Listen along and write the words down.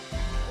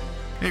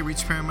Hey,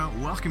 Reach Paramount,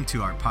 welcome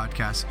to our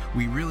podcast.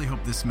 We really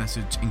hope this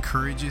message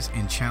encourages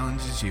and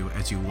challenges you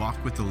as you walk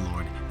with the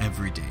Lord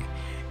every day.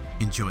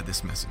 Enjoy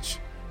this message.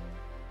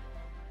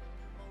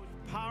 The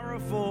most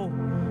powerful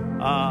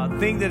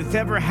thing that has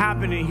ever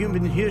happened in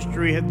human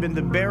history has been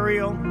the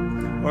burial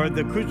or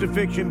the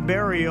crucifixion,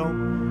 burial,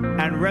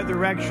 and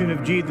resurrection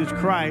of Jesus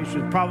Christ.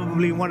 It's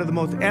probably one of the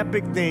most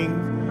epic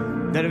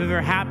things that have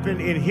ever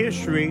happened in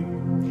history,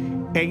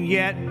 and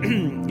yet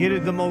it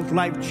is the most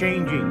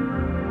life-changing.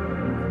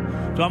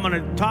 So I'm going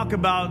to talk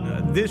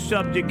about this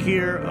subject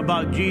here,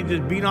 about Jesus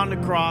being on the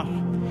cross.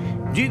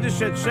 Jesus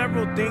said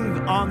several things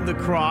on the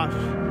cross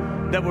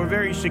that were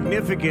very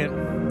significant,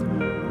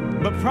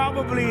 but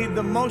probably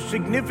the most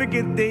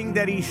significant thing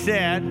that he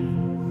said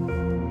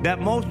that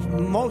most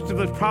of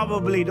us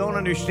probably don't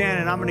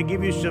understand, and I'm going to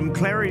give you some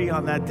clarity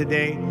on that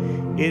today,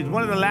 is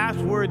one of the last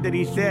words that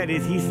he said,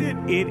 "It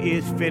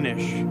is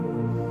finished."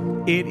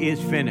 It is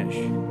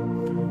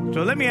finished.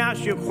 So let me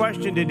ask you a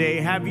question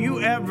today. Have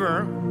you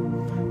ever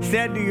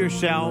said to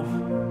yourself,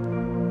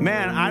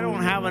 man, I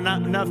don't have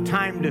enough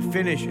time to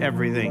finish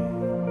everything?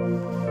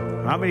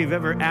 How many of you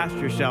have ever asked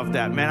yourself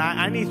that? Man,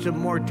 I need some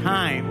more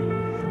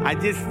time. I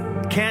just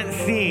can't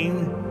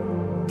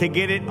seem to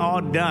get it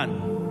all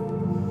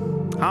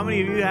done. How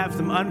many of you have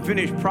some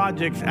unfinished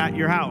projects at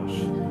your house?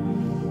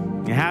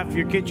 Half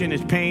your kitchen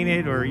is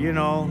painted, or, you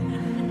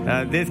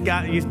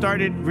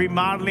started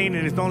remodeling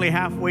and it's only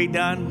halfway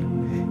done.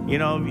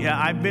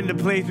 I've been to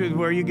places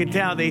where you could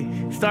tell they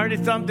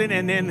started something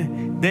and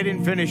then they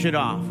didn't finish it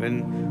off.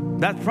 And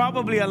that's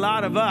probably a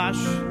lot of us.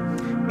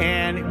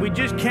 And we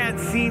just can't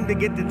seem to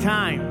get the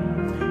time.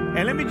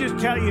 And let me just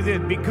tell you this,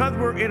 because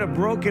we're in a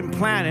broken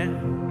planet,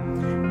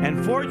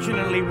 and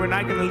fortunately we're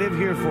not going to live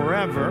here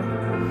forever.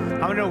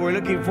 I know we're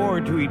looking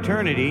forward to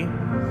eternity.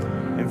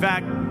 In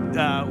fact,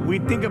 we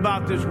think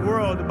about this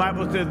world. The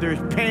Bible says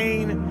there's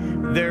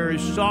pain,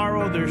 there's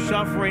sorrow, there's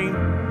suffering.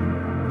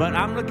 But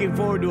I'm looking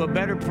forward to a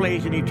better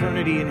place in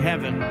eternity in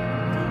heaven.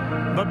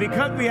 But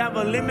because we have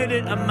a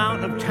limited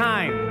amount of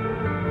time,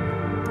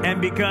 and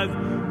because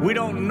we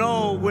don't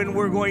know when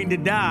we're going to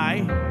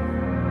die,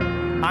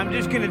 I'm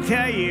just going to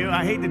tell you,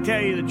 I hate to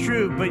tell you the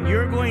truth, but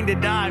you're going to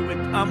die with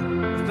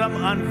some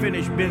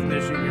unfinished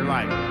business in your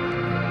life.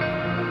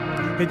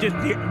 It's just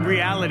the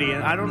reality.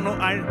 And I don't know,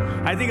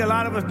 I think a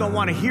lot of us don't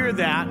want to hear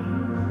that,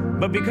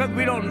 but because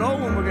we don't know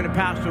when we're going to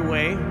pass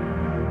away,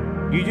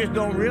 you just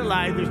don't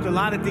realize there's a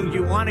lot of things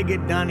you want to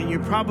get done, and you're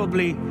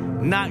probably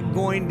not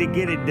going to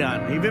get it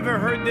done. Have you ever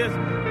heard this?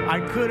 I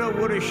coulda,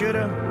 woulda,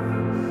 shoulda.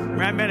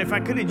 Right, man, if I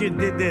could have just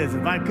did this,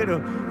 if I could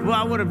have,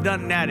 I would have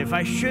done that. If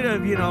I should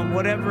have,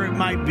 whatever it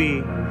might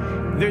be.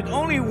 There's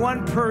only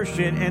one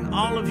person in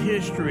all of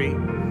history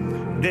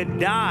that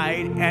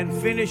died and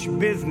finished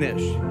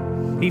business.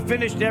 He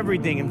finished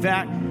everything. In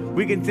fact,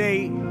 we can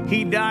say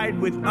he died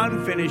with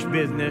unfinished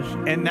business,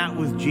 and that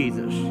was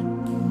Jesus.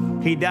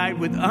 He died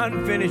with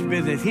unfinished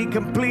business. He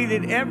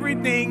completed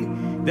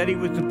everything that he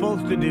was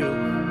supposed to do.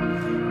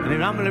 And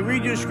then I'm going to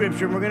read you a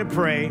scripture, and we're going to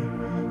pray.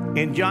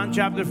 In John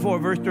chapter 4,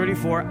 verse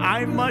 34,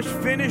 I must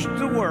finish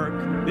the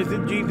work, this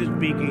is Jesus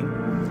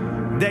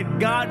speaking, that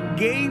God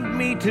gave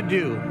me to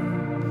do.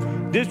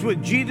 This was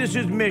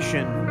Jesus'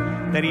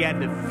 mission, that he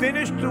had to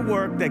finish the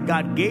work that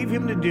God gave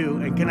him to do.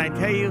 And can I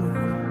tell you,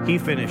 he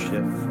finished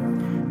it.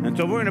 And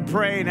so we're going to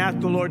pray and ask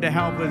the Lord to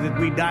help us as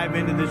we dive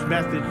into this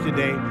message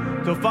today.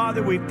 So,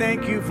 Father, we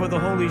thank you for the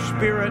Holy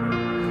Spirit.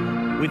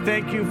 We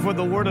thank you for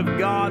the Word of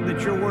God,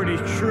 that your Word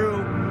is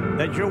true,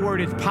 that your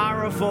Word is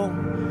powerful,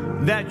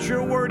 that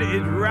your Word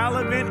is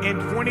relevant in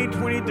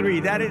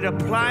 2023, that it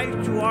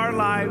applies to our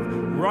lives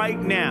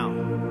right now.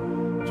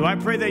 So I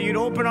pray that you'd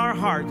open our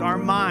hearts, our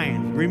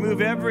minds,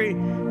 remove every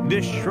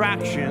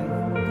distraction,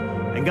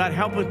 and God,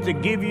 help us to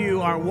give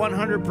you our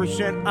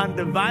 100%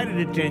 undivided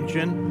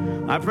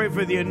attention. I pray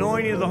for the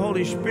anointing of the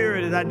Holy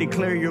Spirit as I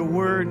declare your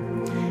word,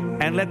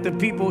 and let the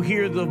people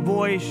hear the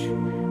voice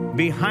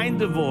behind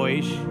the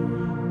voice,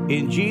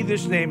 in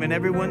Jesus' name. And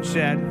everyone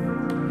said,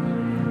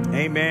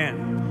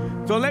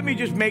 amen. So let me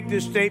just make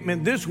this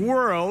statement. This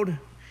world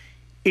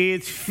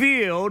is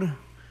filled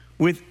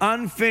with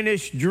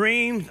unfinished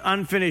dreams,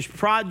 unfinished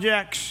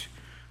projects,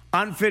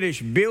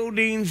 unfinished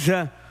buildings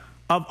of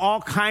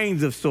all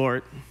kinds of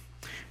sort.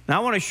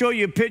 Now I want to show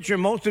you a picture.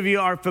 Most of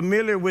you are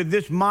familiar with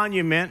this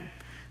monument.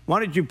 Why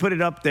don't you put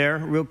it up there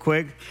real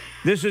quick?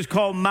 This is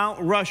called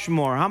Mount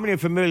Rushmore. How many are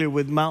familiar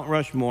with Mount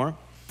Rushmore?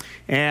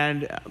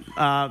 And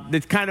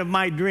it's kind of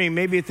my dream.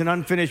 Maybe it's an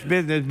unfinished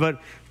business, but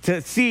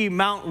to see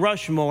Mount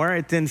Rushmore,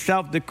 it's in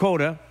South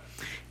Dakota.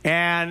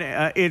 And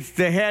it's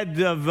the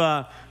heads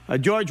of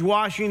George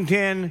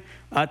Washington,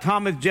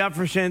 Thomas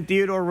Jefferson,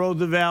 Theodore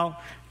Roosevelt,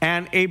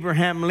 and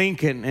Abraham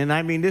Lincoln. And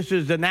I mean, this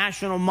is the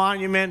national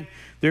monument.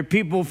 There are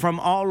people from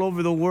all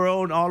over the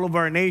world, all over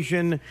our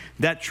nation,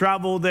 that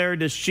travel there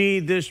to see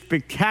this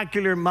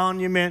spectacular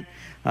monument.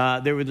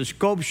 There was a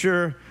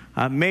sculpture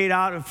made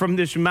out from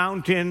this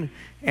mountain,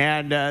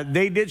 and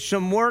they did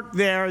some work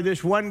there.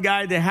 This one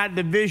guy that had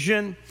the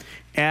vision,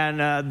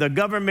 and the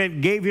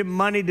government gave him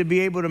money to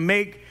be able to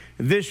make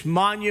this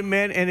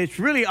monument, and it's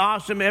really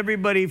awesome.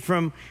 Everybody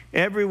from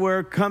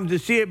everywhere comes to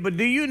see it. But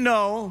do you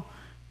know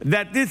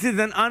that this is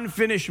an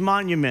unfinished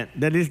monument,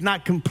 that is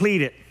not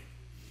completed?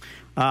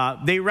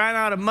 They ran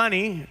out of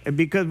money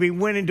because we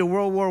went into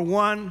World War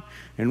I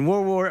and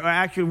World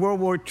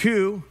War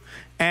II,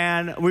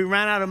 and we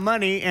ran out of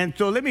money. And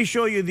so let me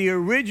show you the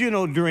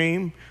original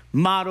dream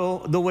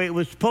model, the way it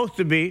was supposed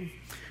to be.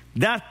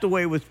 That's the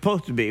way it was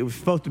supposed to be. It was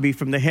supposed to be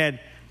from the head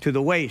to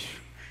the waist.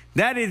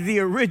 That is the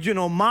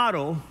original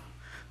model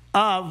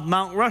of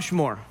Mount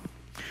Rushmore.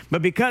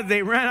 But because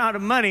they ran out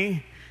of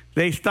money,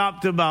 they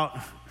stopped about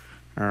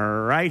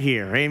right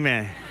here.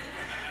 Amen.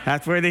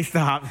 That's where they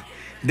stopped.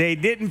 They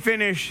didn't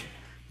finish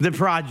the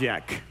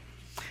project.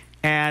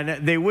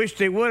 And they wish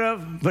they would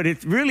have, but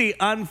it's really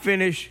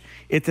unfinished.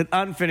 It's an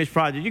unfinished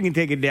project. You can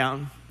take it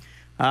down.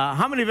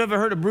 How many have ever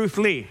heard of Bruce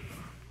Lee?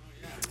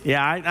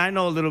 Yeah, I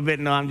know a little bit.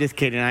 No, I'm just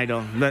kidding. I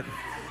don't. But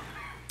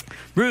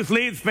Bruce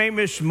Lee is a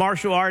famous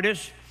martial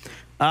artist.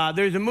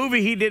 There's a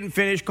movie he didn't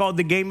finish called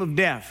The Game of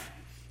Death.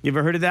 You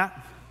ever heard of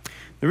that?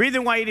 The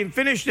reason why he didn't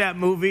finish that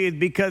movie is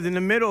because in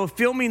the middle of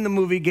filming the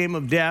movie Game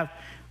of Death,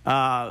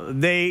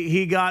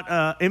 he got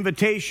an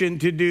invitation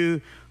to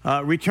do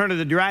Return of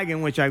the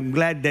Dragon, which I'm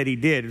glad that he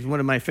did. It's one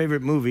of my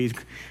favorite movies.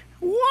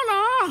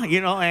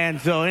 Voila!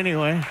 And so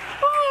anyway,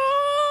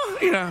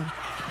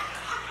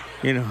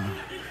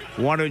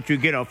 why don't you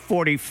get a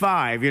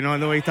 45?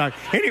 The way he talks.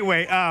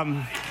 Anyway,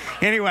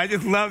 I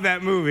just love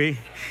that movie.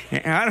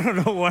 I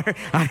don't know why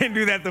I didn't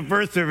do that the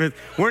first service.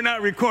 We're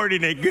not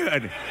recording it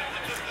good.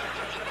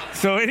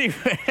 So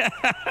anyway,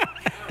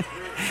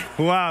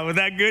 wow, was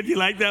that good? You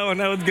like that one?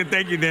 That was good.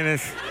 Thank you,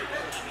 Dennis.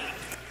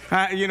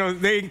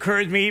 They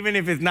encourage me even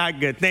if it's not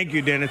good. Thank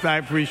you, Dennis. I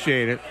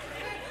appreciate it.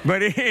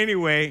 But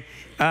anyway,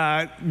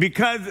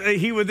 because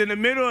he was in the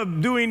middle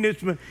of doing this,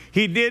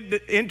 he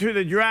did Enter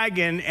the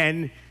Dragon,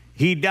 and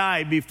he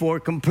died before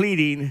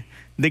completing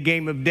the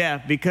Game of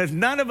Death, because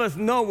none of us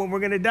know when we're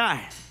going to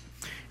die.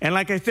 And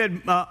like I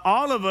said,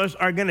 all of us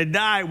are going to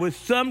die with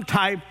some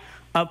type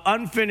of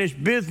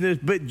unfinished business,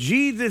 but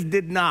Jesus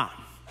did not.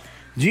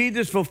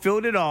 Jesus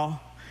fulfilled it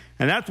all.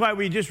 And that's why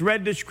we just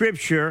read the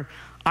scripture,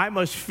 I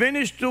must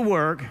finish the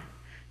work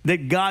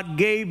that God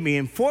gave me.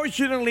 And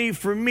fortunately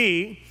for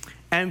me,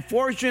 and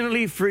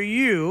fortunately for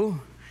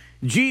you,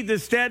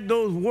 Jesus said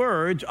those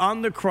words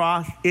on the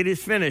cross, it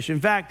is finished. In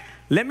fact,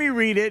 let me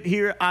read it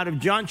here out of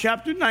John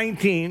chapter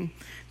 19.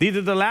 These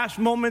are the last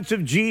moments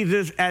of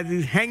Jesus as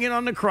he's hanging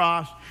on the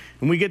cross.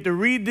 And we get to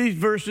read these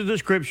verses of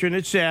scripture, and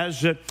it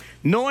says,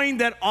 knowing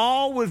that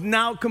all was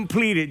now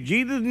completed.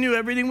 Jesus knew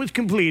everything was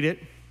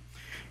completed.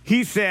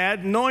 He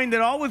said, knowing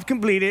that all was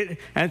completed,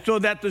 and so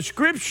that the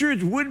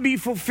scriptures would be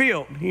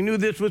fulfilled. He knew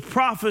this was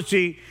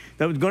prophecy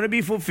that was going to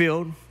be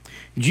fulfilled.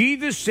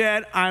 Jesus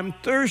said, I'm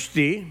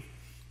thirsty.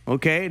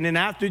 Okay, and then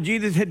after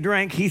Jesus had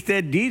drank, he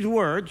said these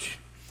words,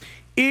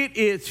 it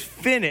is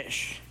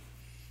finished.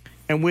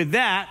 And with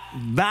that,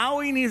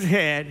 bowing his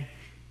head,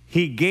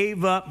 he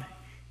gave up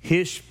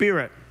his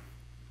spirit.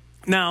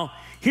 Now,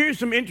 here's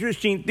some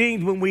interesting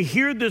things. When we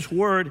hear this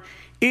word,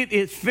 it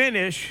is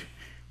finished,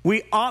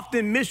 we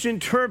often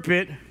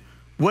misinterpret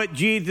what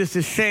Jesus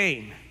is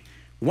saying.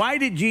 Why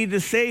did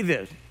Jesus say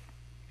this?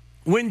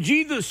 When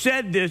Jesus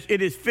said this,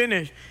 it is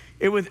finished,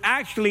 it was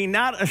actually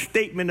not a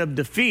statement of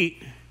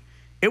defeat.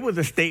 It was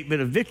a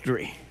statement of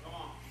victory.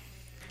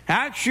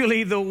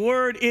 Actually, the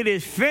word it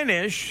is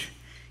finished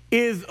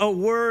is a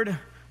word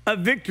of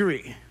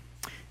victory.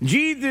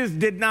 Jesus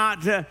did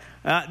not,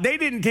 they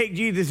didn't take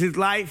Jesus'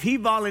 life. He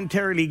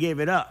voluntarily gave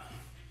it up.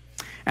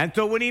 And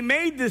so when he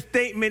made the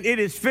statement, it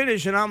is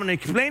finished, and I'm going to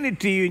explain it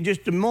to you in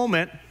just a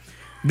moment,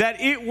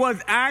 that it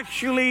was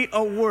actually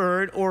a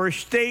word or a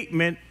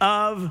statement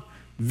of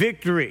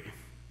victory.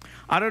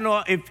 I don't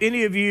know if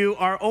any of you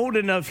are old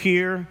enough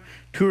here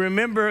to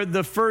remember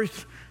the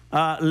first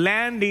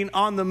landing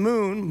on the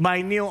moon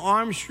by Neil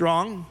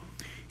Armstrong.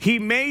 He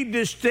made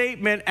this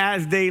statement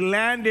as they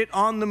landed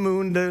on the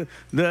moon. The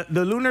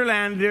lunar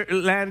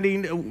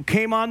landing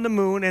came on the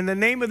moon, and the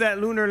name of that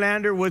lunar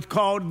lander was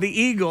called the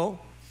Eagle.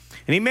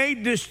 And he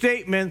made this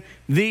statement,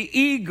 the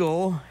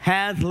Eagle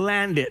has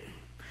landed.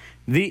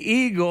 The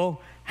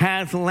Eagle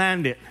has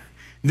landed.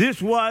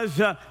 This was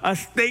a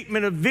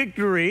statement of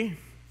victory.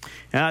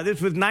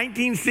 This was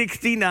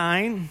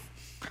 1969.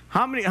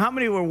 How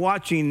many were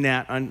watching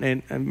that?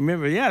 And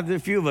remember, yeah,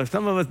 there's a few of us.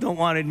 Some of us don't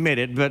want to admit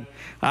it, but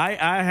I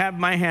have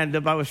my hand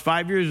up. I was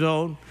 5 years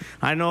old.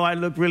 I know I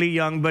look really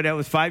young, but I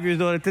was 5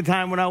 years old at the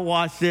time when I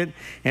watched it.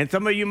 And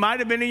some of you might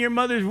have been in your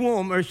mother's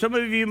womb, or some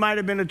of you might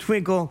have been a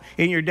twinkle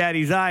in your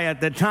daddy's eye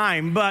at the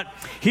time. But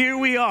here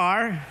we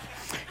are.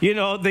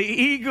 The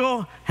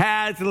Eagle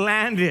has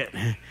landed.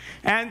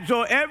 And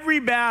so every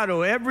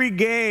battle, every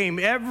game,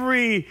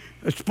 every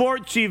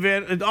sports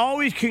event is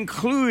always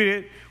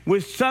concluded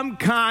with some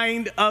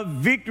kind of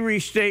victory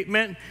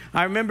statement.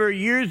 I remember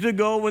years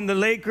ago when the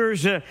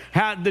Lakers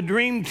had the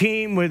dream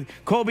team with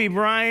Kobe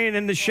Bryant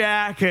and the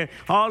Shaq,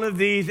 all of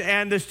these,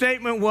 and the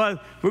statement was,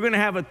 we're going to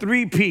have a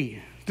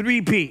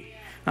 3P.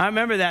 I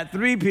remember that,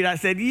 three-peat. I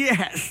said,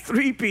 yes,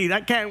 three-peat.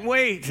 I can't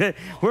wait.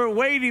 We're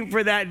waiting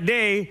for that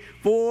day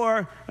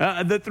for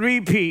the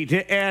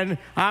three-peat. And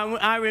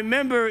I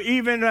remember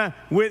even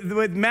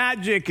with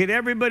Magic and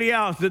everybody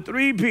else, the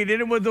three-peat,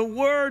 and it was a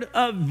word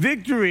of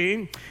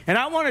victory. And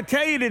I want to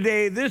tell you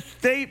today, this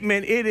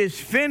statement, "it is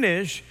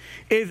finished,"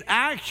 is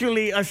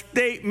actually a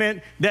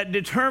statement that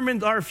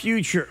determines our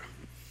future.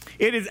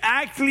 It is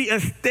actually a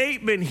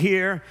statement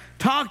here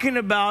talking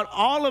about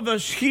all of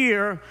us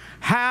here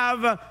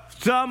have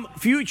some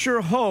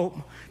future hope.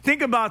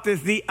 Think about this.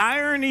 The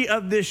irony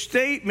of this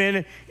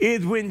statement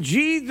is when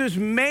Jesus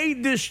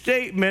made this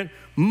statement,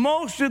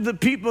 most of the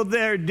people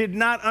there did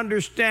not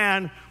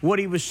understand what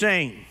he was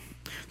saying.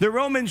 The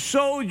Roman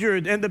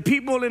soldiers and the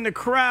people in the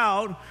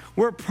crowd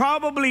were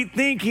probably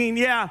thinking,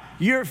 yeah,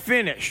 you're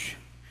finished.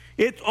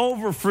 It's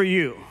over for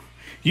you.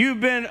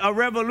 You've been a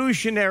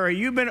revolutionary.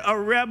 You've been a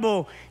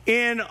rebel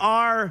in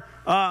our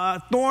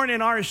thorn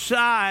in our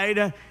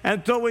side.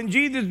 And so when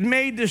Jesus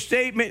made the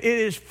statement, "it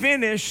is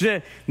finished,"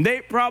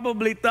 they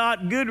probably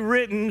thought good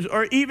riddance.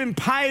 Or even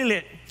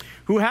Pilate,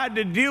 who had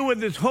to deal with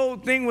this whole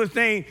thing, was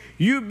saying,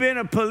 "You've been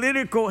a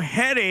political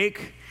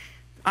headache.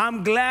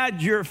 I'm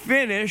glad you're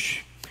finished."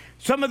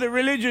 Some of the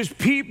religious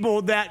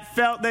people that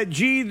felt that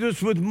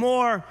Jesus was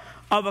more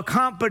of a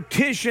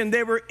competition,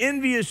 they were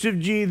envious of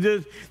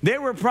Jesus. They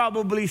were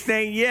probably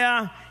saying,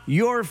 yeah,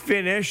 you're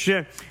finished.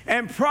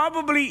 And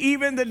probably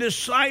even the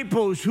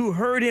disciples who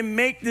heard him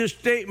make this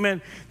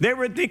statement, they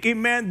were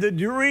thinking, man, the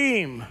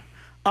dream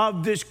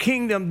of this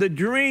kingdom, the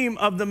dream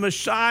of the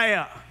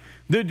Messiah,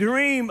 the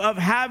dream of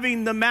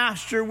having the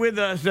Master with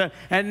us,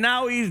 and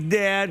now he's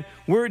dead,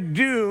 we're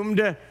doomed,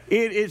 it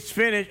is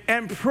finished.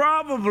 And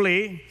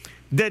probably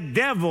the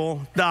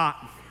devil thought,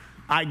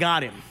 I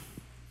got him.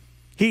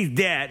 He's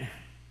dead.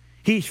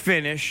 He's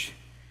finished.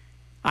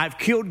 I've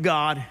killed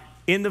God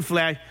in the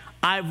flesh.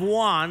 I've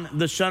won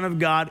the Son of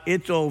God.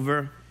 It's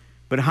over.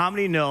 But how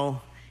many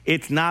know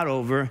it's not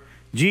over?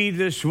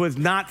 Jesus was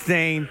not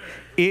saying,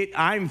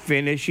 I'm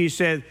finished. He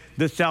said,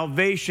 the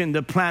salvation,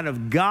 the plan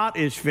of God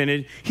is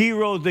finished. He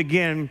rose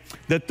again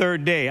the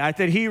third day. I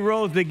said, he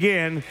rose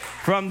again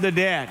from the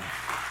dead.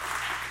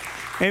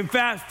 In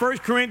fact,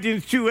 1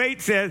 Corinthians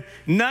 2:8 says,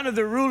 none of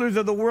the rulers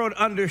of the world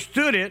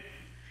understood it.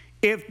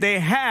 If they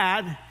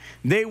had,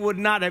 they would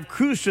not have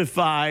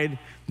crucified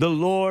the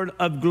Lord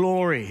of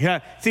glory.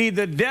 See,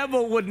 the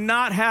devil would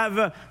not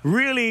have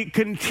really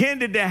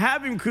contended to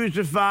have him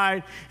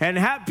crucified and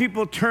have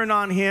people turn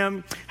on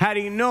him had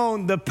he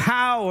known the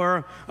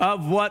power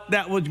of what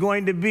that was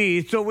going to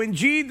be. So when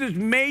Jesus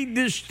made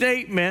this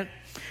statement,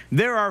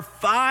 there are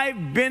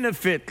 5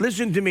 benefits.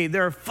 Listen to me.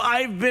 There are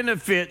 5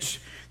 benefits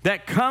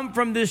that come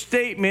from this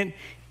statement.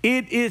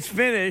 It is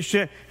finished.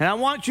 And I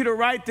want you to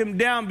write them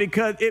down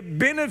because it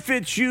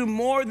benefits you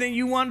more than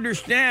you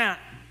understand.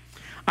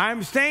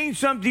 I'm saying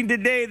something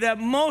today that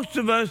most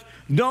of us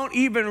don't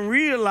even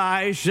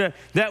realize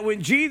that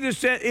when Jesus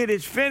said it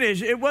is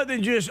finished, it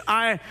wasn't just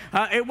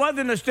it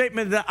wasn't a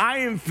statement that I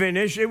am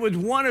finished. It was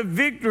one of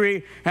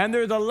victory, and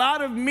there's a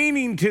lot of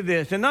meaning to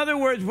this. In other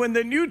words, when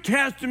the New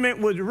Testament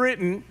was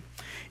written,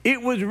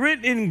 it was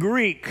written in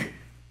Greek.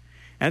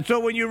 And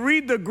so when you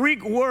read the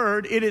Greek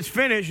word, it is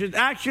finished, it's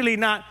actually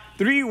not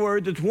 3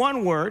 words, it's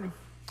 1 word.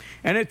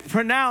 And it's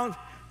pronounced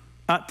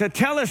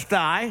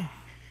tetelestai.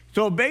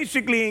 So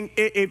basically,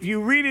 if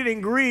you read it in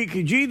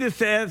Greek, Jesus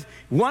says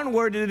 1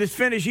 word, it is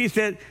finished. He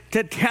said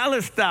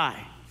tetelestai.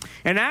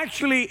 And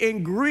actually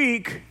in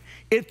Greek,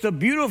 it's a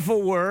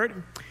beautiful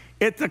word.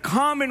 It's a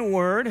common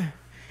word.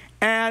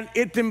 And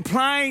it's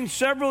implying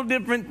several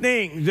different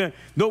things.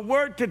 The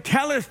word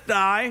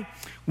tetelestai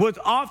was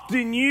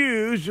often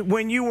used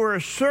when you were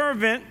a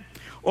servant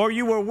or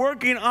you were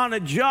working on a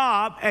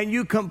job and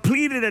you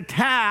completed a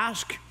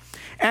task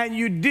and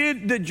you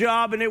did the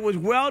job and it was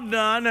well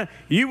done.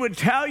 You would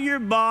tell your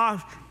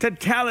boss,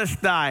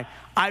 tetelestai,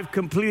 I've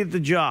completed the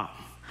job.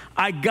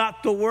 I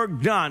got the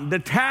work done. The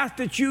task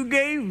that you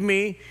gave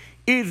me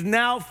is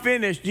now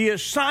finished. The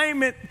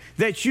assignment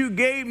that you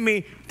gave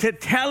me,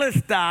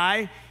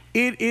 tetelestai,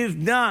 it is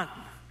done.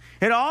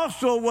 It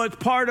also was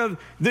part of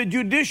the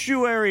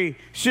judiciary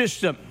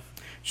system.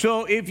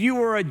 So if you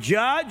were a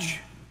judge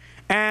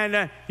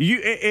and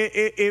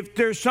if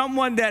there's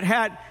someone that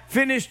had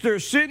finished their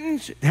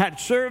sentence,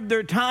 had served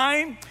their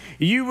time,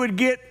 you would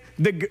get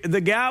the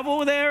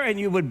gavel there and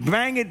you would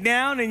bang it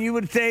down and you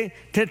would say,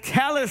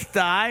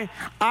 tetelestai,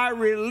 I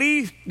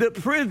released the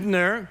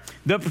prisoner,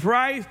 the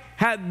price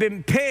had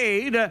been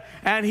paid,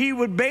 and he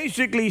would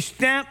basically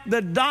stamp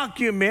the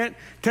document,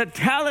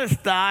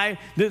 tetelestai,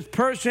 this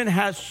person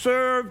has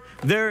served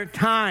their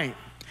time.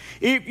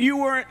 If you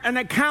were an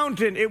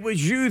accountant, it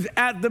was used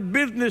as the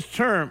business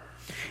term.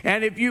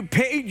 And if you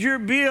paid your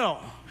bill,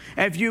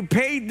 if you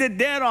paid the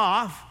debt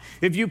off,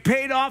 if you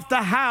paid off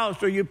the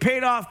house or you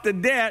paid off the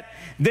debt,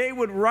 they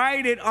would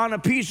write it on a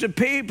piece of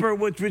paper,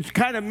 which was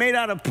kind of made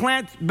out of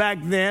plants back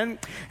then,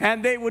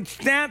 and they would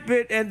stamp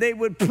it and they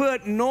would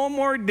put no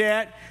more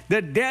debt.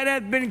 The debt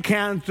had been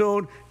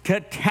canceled,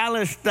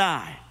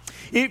 tetelestai.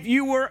 If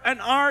you were an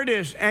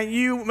artist and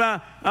you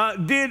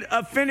did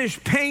a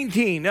finished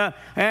painting,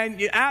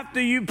 and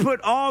after you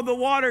put all the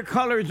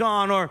watercolors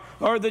on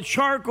or the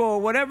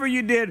charcoal, whatever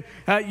you did,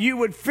 you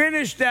would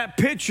finish that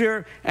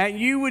picture and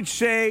you would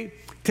say,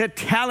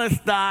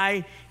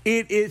 "Tetelestai,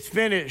 it is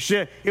finished."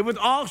 It was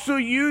also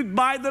used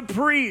by the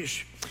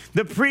priest.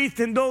 The priest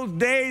in those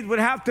days would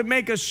have to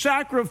make a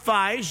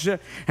sacrifice,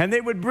 and they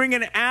would bring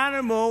an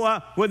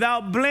animal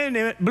without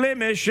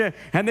blemish,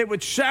 and they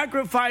would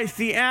sacrifice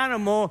the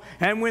animal,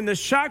 and when the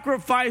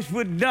sacrifice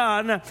was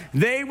done,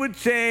 they would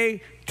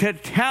say,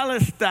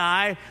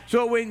 "Tetelestai."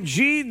 So when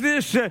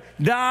Jesus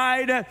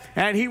died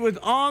and he was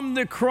on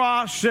the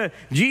cross,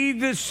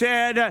 Jesus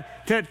said,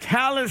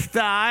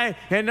 "Tetelestai."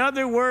 In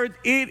other words,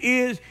 it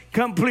is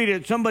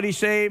completed. Somebody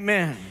say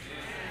amen.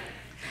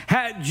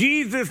 Had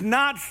Jesus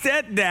not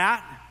said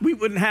that, we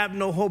wouldn't have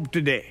no hope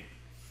today.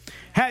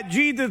 Had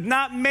Jesus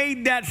not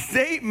made that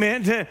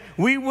statement,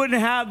 we wouldn't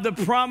have the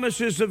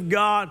promises of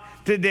God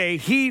today.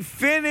 He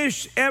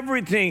finished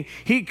everything.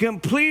 He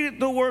completed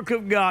the work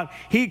of God.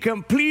 He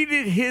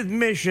completed his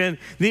mission.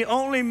 The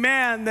only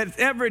man that's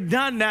ever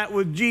done that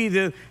was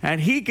Jesus, and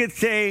he could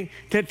say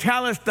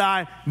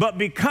 "Tetelestai." But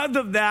because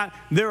of that,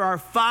 there are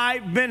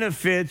 5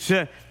 benefits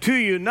to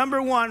you.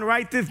 Number 1,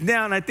 write this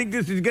down. I think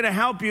this is going to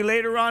help you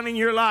later on in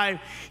your life.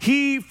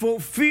 He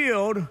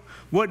fulfilled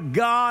what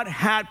God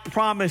had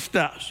promised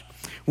us.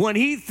 When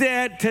he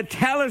said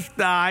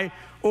 "Tetelestai,"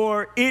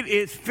 or "it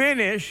is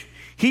finished,"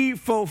 he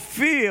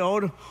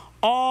fulfilled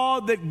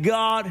all that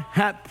God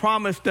had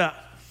promised us.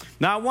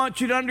 Now, I want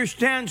you to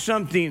understand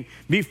something.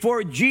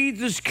 Before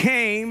Jesus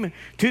came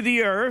to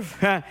the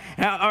earth,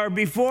 or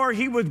before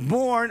he was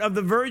born of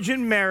the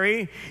Virgin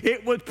Mary,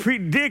 it was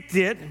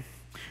predicted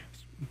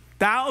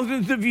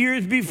thousands of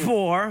years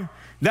before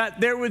that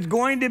there was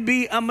going to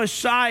be a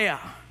Messiah.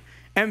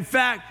 In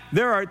fact,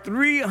 there are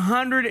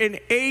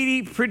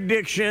 380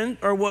 predictions,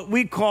 or what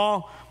we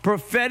call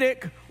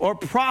prophetic or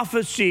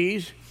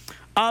prophecies,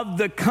 of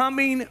the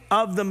coming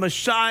of the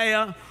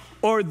Messiah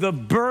or the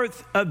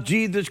birth of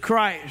Jesus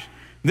Christ.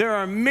 There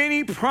are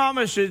many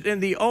promises in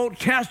the Old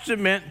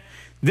Testament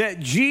that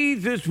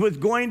Jesus was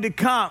going to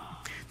come,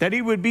 that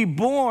he would be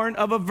born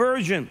of a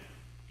virgin,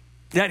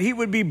 that he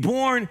would be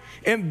born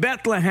in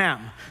Bethlehem,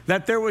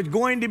 that there was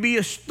going to be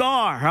a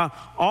star.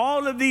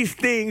 All of these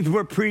things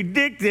were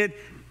predicted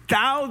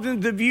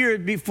thousands of years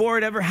before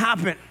it ever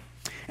happened.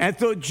 And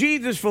so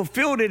Jesus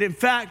fulfilled it. In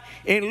fact,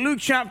 in Luke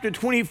chapter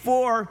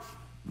 24,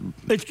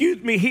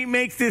 he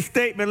makes this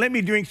statement. Let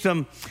me drink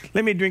some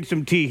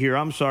tea here.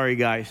 I'm sorry,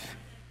 guys.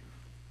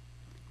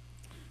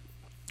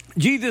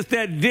 Jesus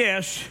said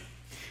this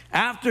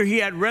after he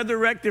had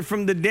resurrected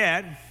from the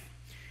dead.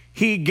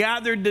 He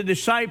gathered the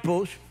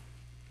disciples,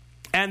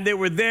 and they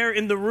were there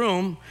in the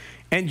room.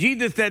 And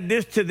Jesus said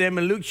this to them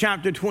in Luke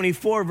chapter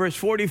 24, verse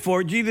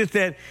 44. Jesus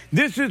said,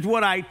 "This is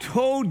what I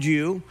told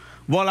you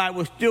while I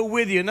was still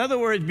with you." In other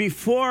words,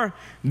 before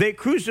they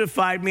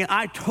crucified me,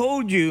 I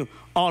told you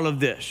all of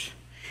this.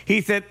 He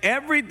said,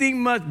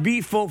 "Everything must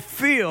be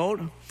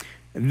fulfilled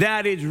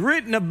that is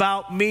written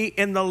about me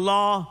in the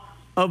law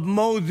of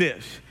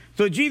Moses."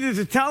 So Jesus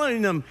is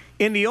telling them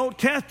in the Old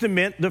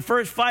Testament, the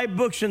first 5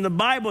 books in the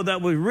Bible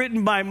that was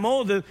written by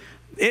Moses,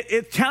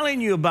 it's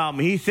telling you about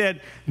me. He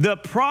said, the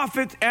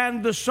prophets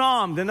and the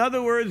Psalms. In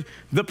other words,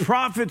 the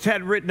prophets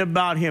had written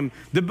about him.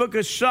 The book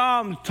of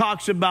Psalms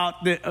talks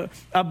about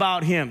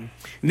him.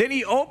 And then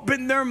he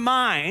opened their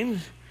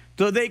minds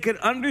so they could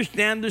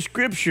understand the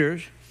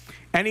scriptures.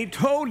 And he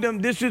told them,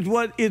 this is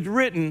what is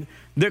written.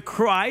 The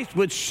Christ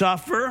would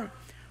suffer,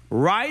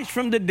 rise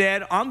from the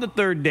dead on the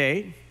 3rd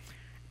day,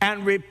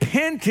 and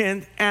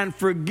repentance and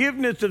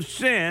forgiveness of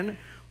sin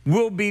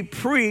will be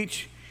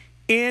preached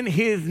in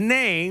his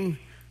name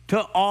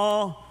to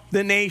all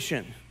the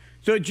nation.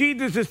 So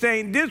Jesus is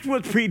saying, this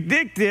was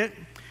predicted,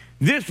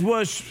 this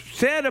was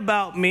said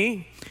about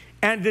me,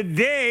 and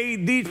today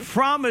these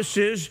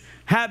promises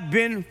have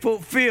been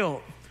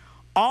fulfilled.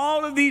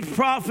 All of these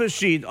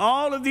prophecies,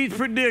 all of these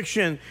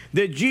predictions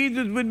that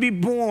Jesus would be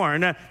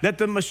born, that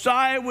the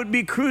Messiah would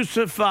be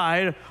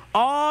crucified,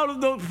 all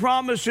of those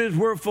promises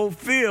were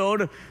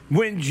fulfilled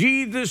when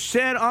Jesus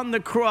said on the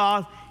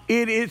cross,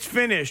 "It is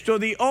finished." So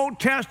the Old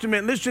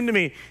Testament, listen to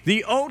me,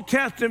 the Old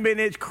Testament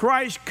is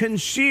Christ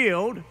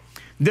concealed.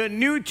 The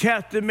New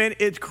Testament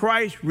is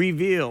Christ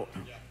revealed.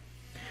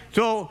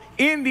 So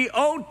in the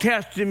Old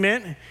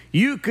Testament,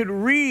 you could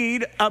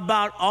read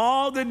about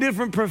all the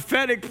different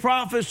prophetic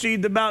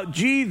prophecies about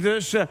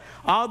Jesus.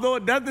 Although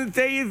it doesn't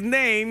say his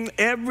name,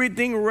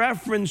 everything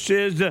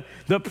references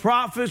the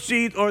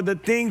prophecies or the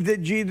things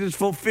that Jesus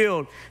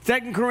fulfilled.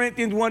 2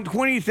 Corinthians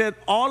 1:20 says,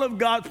 all of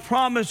God's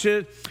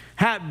promises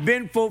have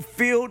been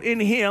fulfilled in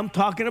him,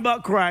 talking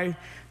about Christ.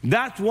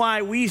 That's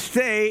why we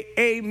say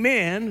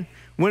amen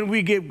when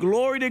we give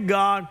glory to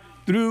God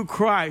through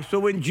Christ. So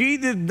when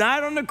Jesus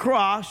died on the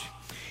cross,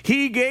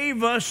 he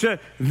gave us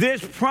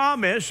this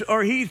promise,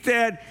 or he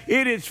said,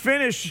 "It is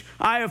finished.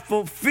 I have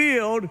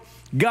fulfilled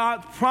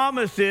God's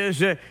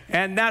promises,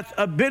 and that's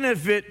a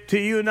benefit to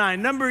you and I.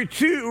 Number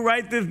two,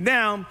 write this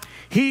down.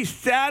 He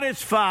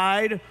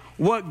satisfied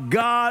what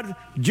God's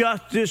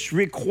justice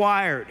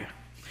required.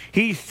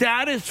 He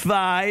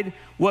satisfied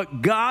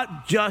what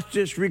God's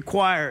justice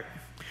required.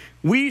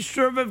 We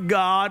serve a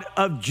God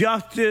of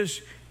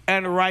justice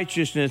and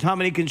righteousness. How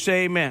many can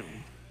say amen?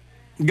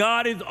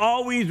 God is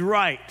always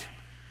right.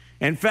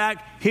 In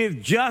fact, his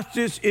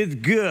justice is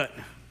good.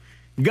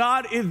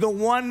 God is the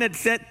one that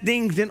set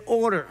things in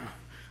order.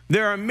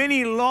 There are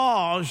many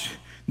laws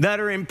that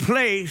are in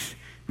place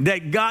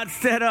that God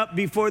set up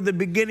before the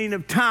beginning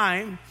of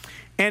time.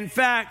 In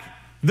fact,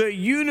 the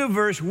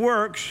universe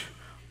works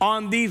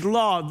on these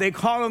laws. They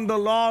call them the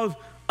laws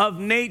of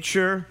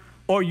nature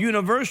or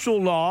universal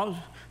laws.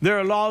 There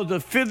are laws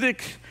of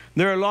physics.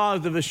 There are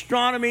laws of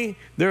astronomy.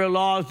 There are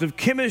laws of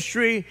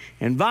chemistry,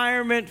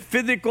 environment,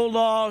 physical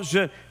laws,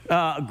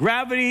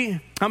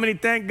 gravity. How many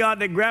thank God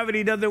that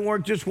gravity doesn't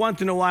work just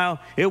once in a while?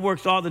 It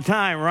works all the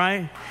time,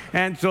 right?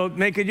 And so,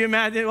 could you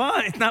imagine? Well,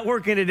 it's not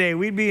working today.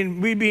 We'd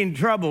be in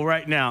trouble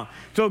right now.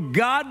 So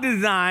God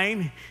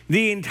designed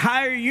the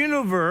entire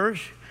universe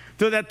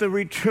so that the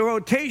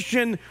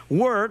rotation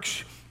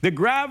works, the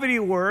gravity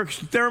works,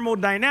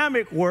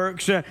 thermodynamic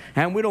works,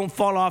 and we don't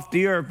fall off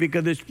the earth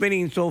because it's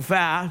spinning so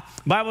fast.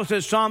 Bible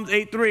says, Psalms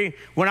 8:3,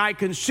 when I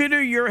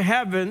consider your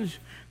heavens,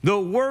 the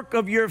work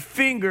of your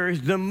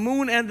fingers, the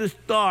moon and the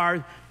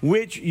stars,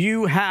 which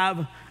you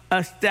have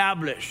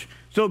established.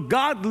 So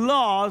God's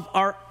laws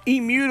are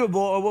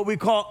immutable, or what we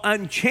call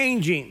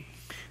unchanging.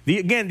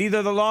 Again, these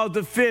are the laws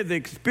of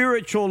physics,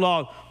 spiritual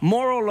laws,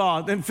 moral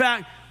laws. In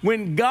fact,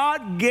 when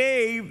God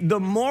gave the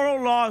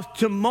moral laws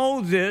to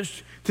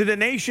Moses, to the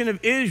nation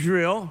of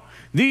Israel,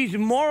 these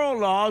moral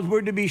laws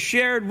were to be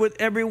shared with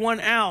everyone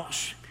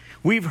else.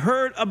 We've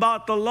heard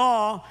about the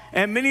law,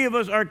 and many of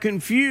us are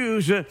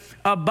confused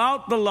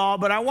about the law,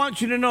 but I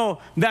want you to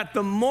know that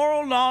the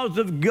moral laws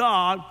of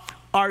God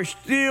are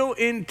still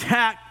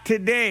intact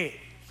today.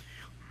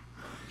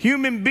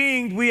 Human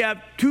beings, we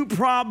have two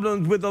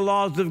problems with the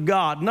laws of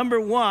God. Number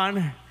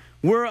one,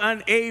 we're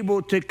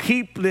unable to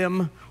keep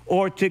them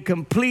or to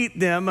complete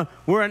them.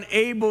 We're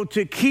unable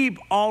to keep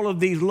all of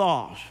these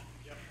laws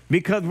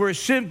because we're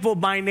sinful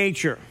by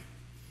nature.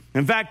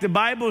 In fact, the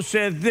Bible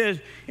says this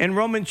in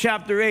Romans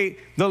chapter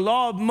 8, the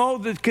law of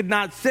Moses could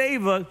not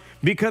save us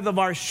because of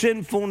our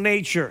sinful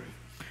nature.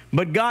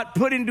 But God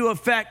put into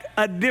effect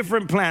a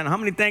different plan. How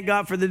many thank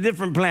God for the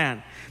different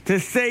plan? To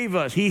save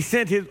us. He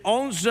sent his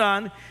own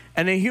son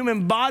and a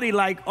human body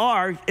like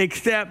ours,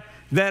 except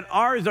that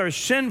ours are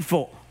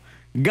sinful.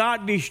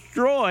 God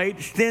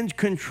destroyed sin's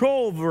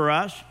control over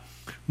us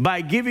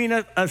by giving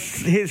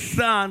us his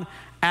son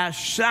as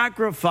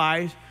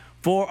sacrifice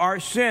for our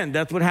sin.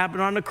 That's what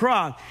happened on the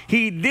cross.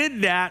 He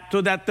did that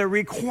so that the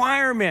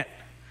requirement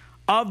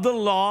of the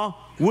law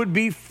would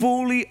be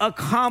fully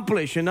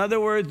accomplished. In other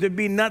words, there'd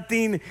be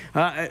nothing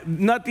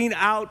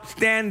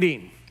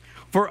outstanding.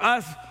 For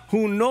us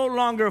who no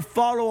longer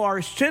follow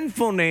our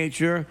sinful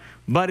nature,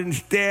 but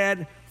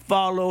instead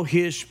follow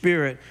his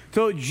spirit.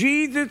 So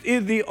Jesus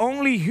is the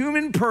only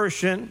human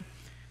person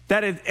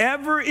that has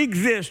ever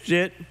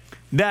existed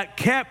that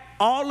kept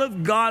all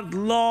of God's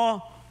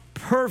law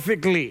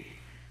perfectly.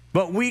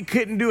 But we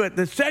couldn't do it.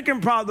 The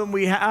second problem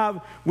we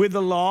have with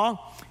the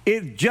law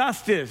is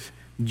justice.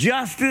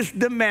 Justice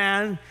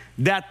demands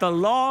that the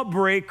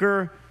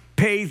lawbreaker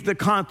pays the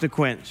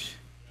consequence.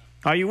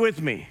 Are you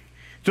with me?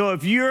 So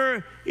if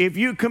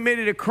you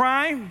committed a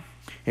crime,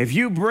 if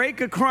you break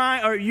a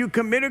crime or you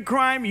commit a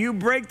crime, you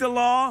break the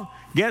law,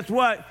 guess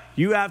what?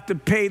 You have to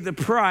pay the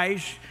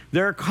price.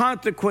 There are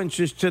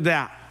consequences to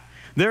that.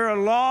 There are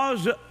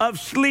laws of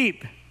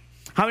sleep.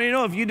 How many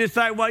know if you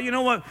decide, well, you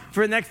know what,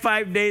 for the next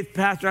 5 days,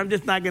 Pastor, I'm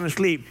just not going to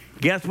sleep.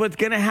 Guess what's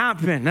going to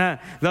happen?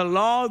 The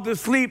laws of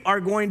sleep are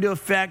going to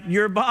affect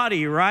your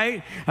body,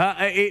 right?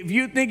 If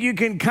you think you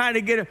can kind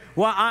of get it,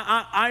 well,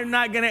 I'm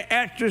not going to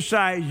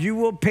exercise, you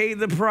will pay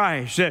the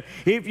price.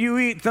 If you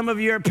eat, some of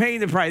you are paying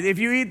the price. If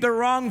you eat the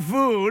wrong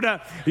food,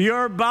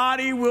 your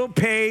body will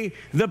pay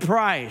the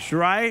price,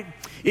 right?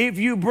 If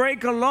you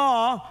break a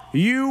law,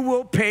 you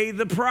will pay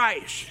the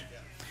price.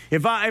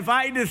 If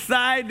I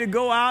decide to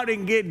go out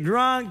and get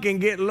drunk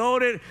and get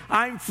loaded,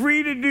 I'm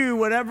free to do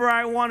whatever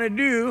I want to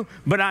do,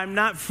 but I'm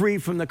not free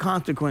from the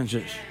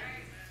consequences.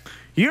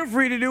 You're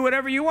free to do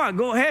whatever you want.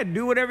 Go ahead,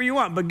 do whatever you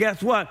want. But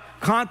guess what?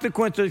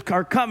 Consequences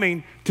are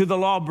coming to the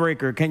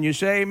lawbreaker. Can you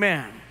say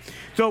amen?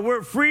 So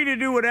we're free to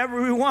do whatever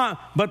we want,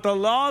 but the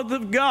laws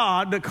of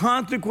God, the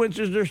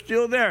consequences are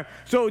still there.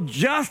 So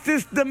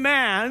justice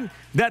demands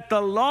that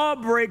the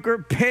lawbreaker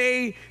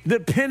pay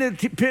the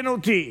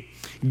penalty.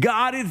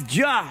 God is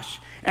just,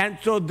 and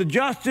so the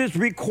justice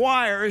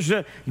requires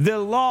the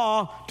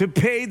law to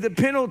pay the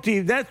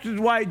penalty. That's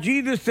why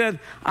Jesus says,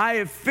 I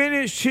have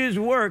finished his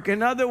work.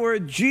 In other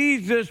words,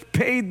 Jesus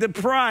paid the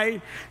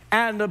price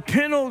and the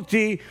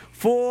penalty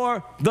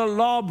for the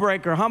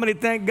lawbreaker. How many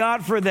thank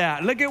God for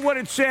that? Look at what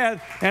it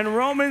says in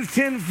Romans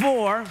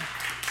 10:4.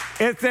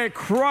 It said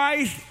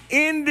Christ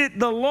ended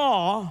the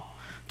law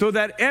so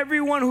that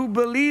everyone who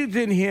believes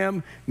in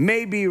him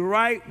may be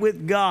right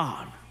with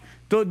God.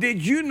 So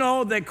did you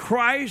know that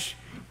Christ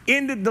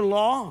ended the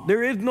law?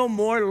 There is no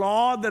more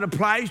law that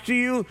applies to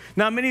you.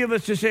 Now, many of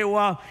us just say,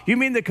 well, you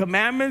mean the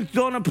commandments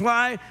don't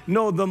apply?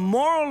 No, the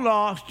moral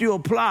law still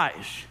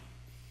applies.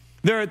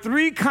 There are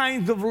three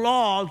kinds of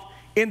laws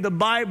in the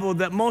Bible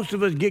that most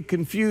of us get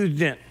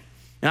confused in.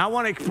 And I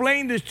want to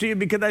explain this to you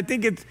because I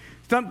think it's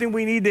something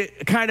we need to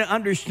kind of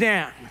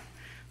understand.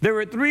 There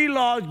were three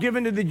laws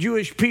given to the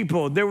Jewish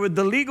people. There was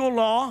the legal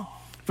law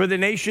for the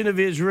nation of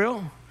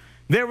Israel.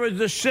 There was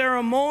the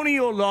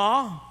ceremonial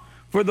law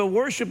for the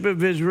worship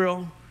of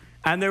Israel.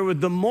 And there was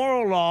the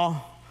moral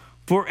law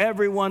for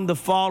everyone to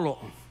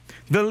follow.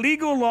 The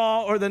legal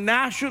law or the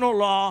national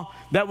law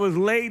that was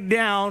laid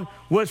down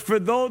was for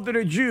those that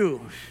are Jews.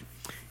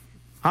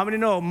 How many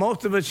know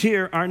most of us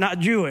here are not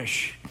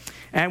Jewish?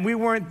 And we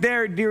weren't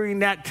there during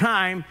that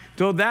time,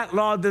 so that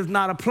law does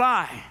not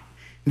apply.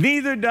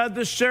 Neither does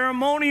the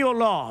ceremonial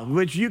law,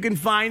 which you can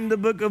find in the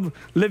book of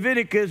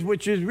Leviticus,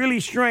 which is really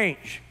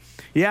strange.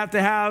 You have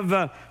to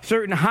have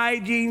certain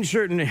hygiene,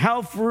 certain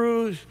health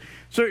rules,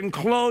 certain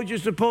clothes you're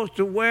supposed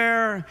to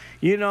wear,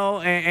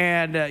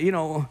 and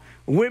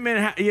women,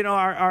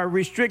 are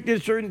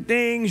restricted certain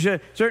things,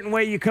 certain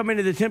way you come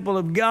into the temple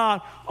of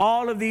God.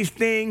 All of these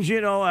things,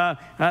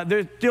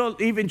 there's still,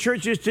 even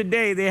churches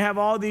today, they have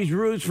all these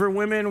rules for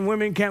women.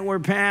 Women can't wear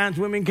pants.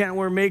 Women can't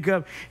wear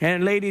makeup.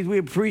 And ladies, we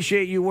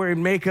appreciate you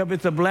wearing makeup.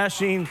 It's a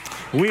blessing.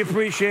 We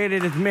appreciate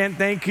it as men.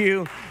 Thank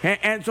you.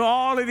 And so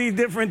all of these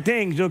different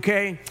things,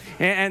 okay?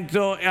 And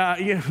so,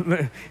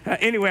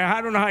 anyway,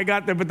 I don't know how I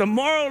got there, but the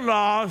moral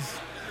laws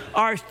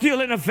are still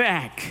in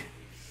effect.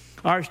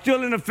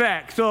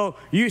 So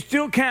you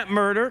still can't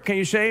murder. Can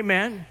you say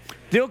amen?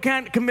 Still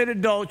can't commit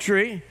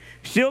adultery.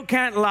 Still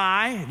can't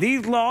lie.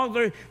 These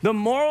laws the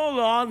moral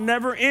law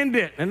never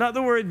ended. In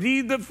other words,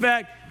 these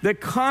affect the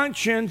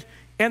conscience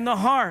and the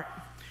heart.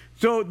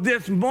 So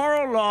this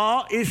moral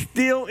law is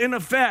still in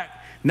effect.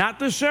 Not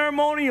the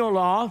ceremonial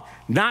laws,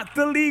 not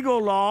the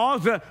legal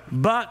laws,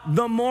 but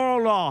the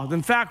moral laws.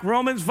 In fact,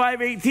 Romans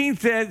 5:18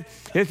 says,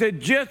 it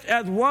said, just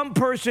as one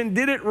person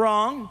did it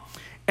wrong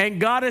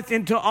and got us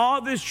into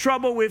all this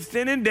trouble with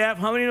sin and death.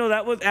 How many know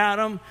that was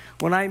Adam?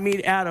 When I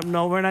meet Adam,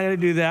 no, we're not going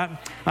to do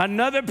that.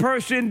 Another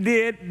person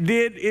did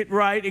it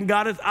right and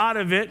got us out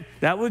of it.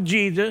 That was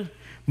Jesus.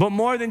 But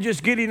more than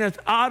just getting us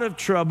out of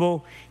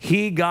trouble,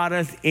 he got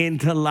us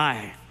into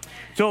life.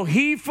 So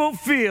he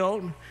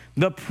fulfilled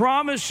the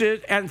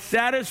promises and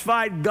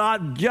satisfied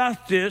God's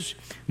justice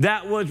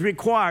that was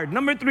required.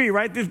 Number 3,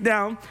 write this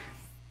down.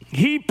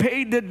 He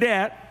paid the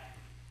debt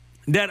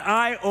that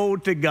I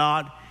owed to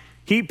God.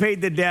 He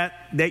paid the debt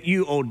that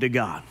you owed to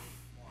God.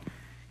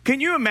 Can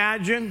you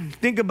imagine?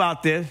 Think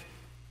about this.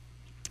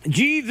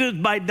 Jesus,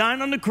 by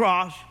dying on the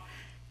cross,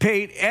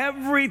 paid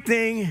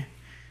everything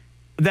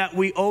that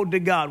we owed to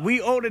God.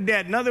 We owed a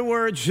debt. In other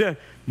words,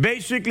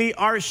 basically,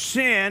 our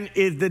sin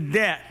is the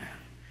debt.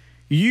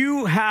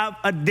 You have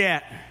a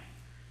debt.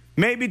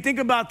 Maybe think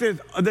about this,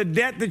 the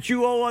debt that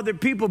you owe other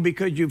people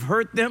because you've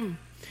hurt them,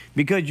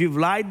 because you've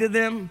lied to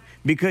them,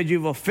 because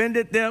you've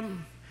offended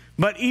them,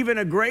 but even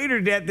a greater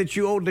debt that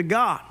you owe to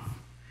God.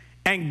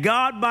 And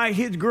God, by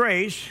his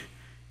grace,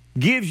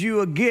 gives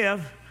you a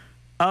gift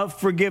of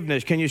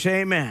forgiveness. Can you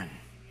say amen?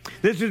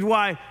 This is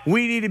why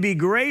we need to be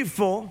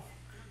grateful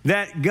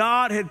that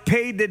God had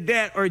paid the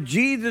debt, or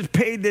Jesus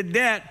paid the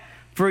debt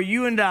for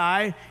you and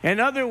I.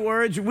 In other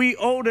words, we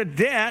owed a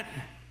debt,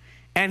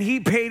 and he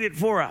paid it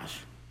for us.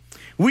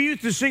 We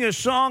used to sing a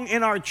song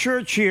in our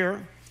church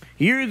here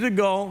years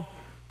ago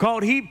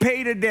called He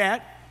Paid a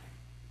Debt.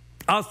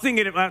 I'll sing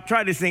it. I'll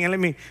try to sing it. Let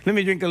me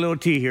drink a little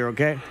tea here,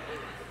 okay?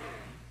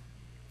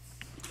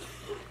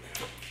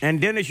 And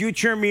Dennis, you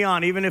cheer me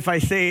on, even if I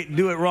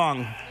do it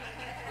wrong.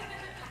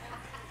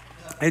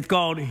 It's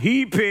called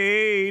He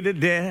Paid a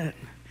Debt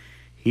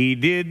He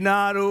Did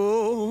Not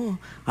Owe.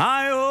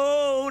 I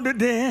owed a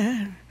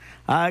debt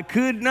I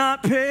could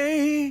not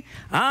pay.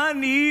 I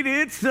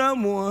needed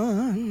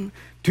someone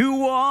to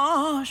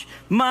wash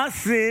my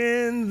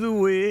sins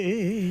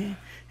away.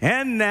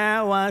 And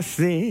now I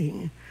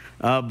sing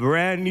a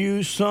brand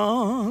new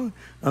song,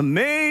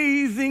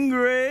 Amazing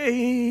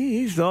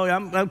Grace. Oh,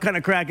 I'm kind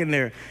of cracking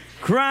there.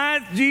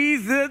 Christ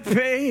Jesus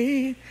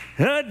paid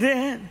a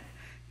debt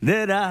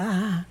that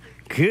I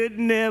could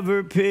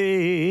never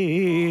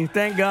pay.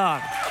 Thank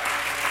God.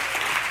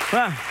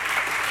 Well,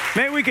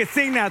 maybe we could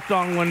sing that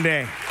song one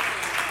day.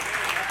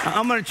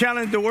 I'm going to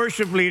challenge the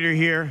worship leader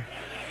here.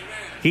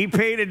 He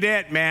paid a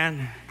debt,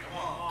 man.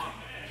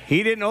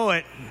 He didn't owe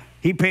it.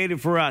 He paid it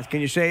for us. Can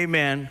you say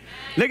amen?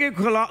 Look at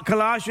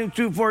Colossians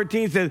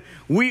 2:14 says,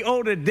 we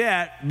owed a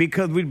debt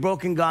because we'd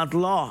broken God's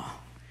law.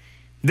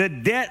 The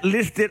debt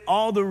listed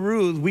all the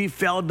rules we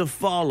failed to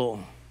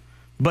follow.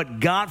 But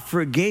God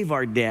forgave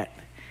our debt.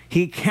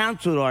 He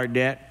canceled our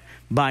debt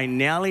by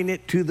nailing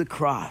it to the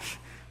cross.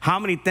 How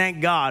many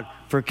thank God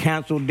for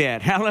canceled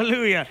debt?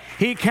 Hallelujah.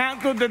 He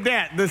canceled the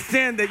debt, the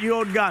sin that you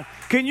owed God.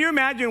 Can you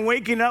imagine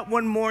waking up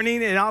one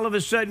morning and all of a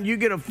sudden you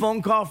get a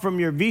phone call from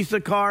your Visa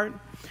card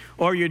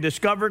or your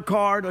Discover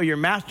card or your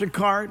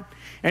MasterCard,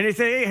 and they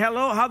say, hey,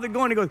 hello, how's it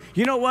going? He goes,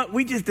 you know what?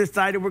 We just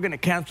decided we're going to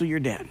cancel your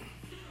debt.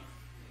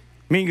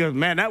 He goes,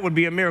 man, that would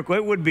be a miracle.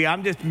 It would be.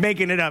 I'm just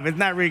making it up. It's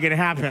not really going to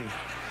happen.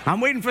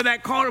 I'm waiting for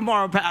that call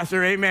tomorrow,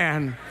 Pastor.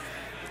 Amen.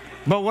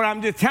 But what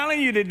I'm just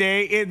telling you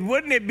today is,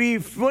 wouldn't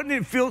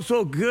it feel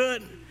so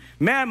good?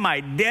 Man, my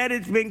debt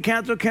has been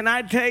canceled. Can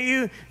I tell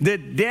you, the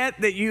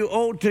debt that you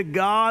owe to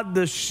God,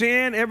 the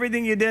sin,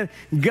 everything you did,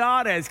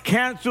 God has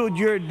canceled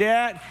your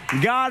debt.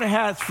 God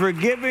has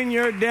forgiven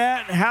your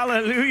debt.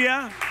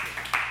 Hallelujah.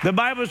 The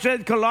Bible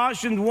says,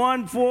 Colossians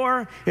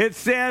 1:4, it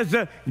says,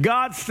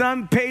 God's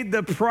Son paid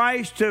the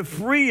price to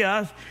free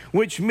us,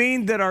 which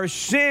means that our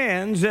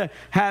sins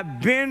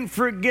have been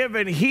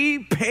forgiven. He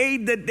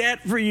paid the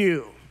debt for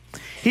you.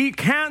 He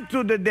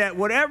canceled the debt.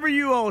 Whatever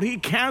you owed, he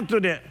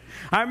canceled it.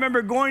 I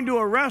remember going to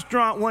a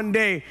restaurant one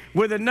day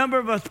with a number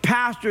of us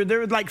pastors. There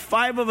was like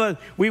 5 of us.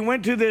 We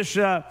went to this,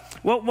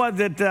 what was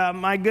it?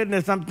 My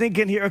goodness, I'm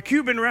thinking here, a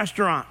Cuban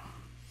restaurant.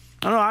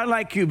 I don't know, I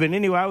like Cuban.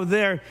 Anyway, I was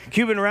there,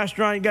 Cuban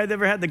restaurant. You guys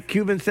ever had the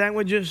Cuban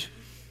sandwiches?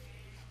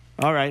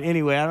 All right,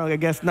 anyway, I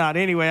guess not.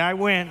 Anyway, I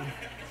went,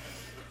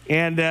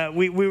 and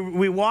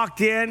we walked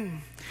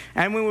in,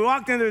 and when we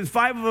walked in, there was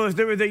 5 of us.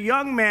 There was a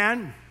young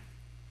man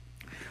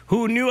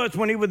who knew us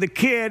when he was a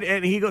kid,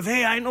 and he goes,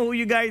 hey, I know who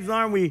you guys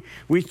are. And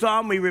we saw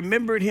him, we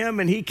remembered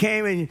him, and he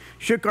came and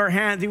shook our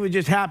hands. He was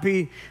just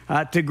happy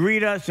to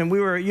greet us, and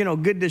we were,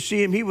 good to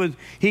see him.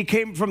 He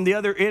came from the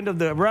other end of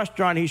the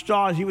restaurant. He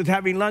saw us. He was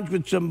having lunch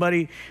with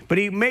somebody, but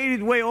he made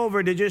his way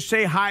over to just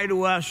say hi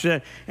to us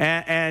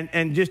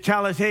and just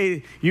tell us,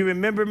 hey, you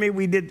remember me?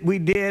 We did,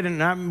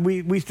 and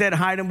we said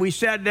hi to him. We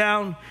sat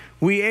down,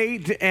 we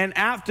ate, and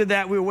after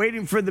that, we were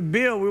waiting for the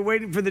bill. We were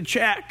waiting for the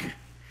check.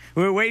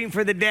 We were waiting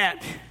for the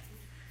debt.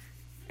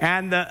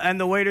 And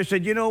the waiter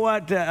said, you know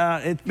what,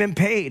 it's been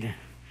paid.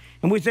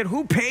 And we said,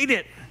 who paid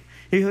it?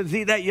 He goes,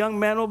 see that young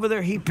man over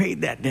there? He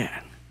paid that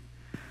debt.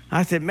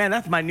 I said, man,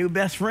 that's my new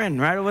best friend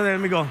right over there.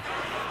 Let me go.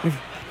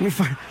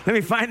 Let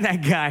me find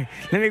that guy.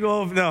 Let me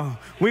go over. No.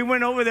 We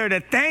went over there to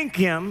thank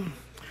him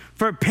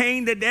for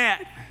paying the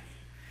debt.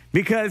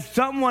 Because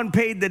someone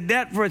paid the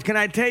debt for us. Can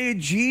I tell you,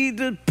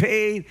 Jesus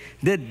paid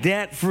the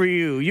debt for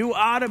you. You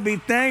ought to be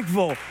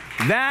thankful.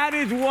 That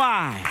is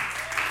why,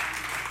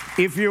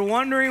 if you're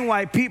wondering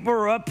why people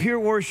are up here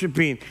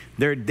worshiping,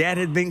 their debt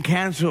has been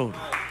canceled.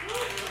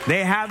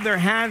 They have their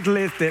hands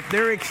lifted.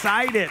 They're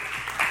excited.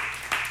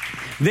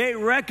 They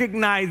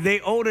recognize they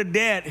owed a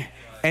debt,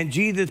 and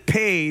Jesus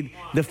paid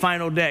the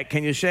final debt.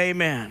 Can you say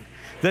amen?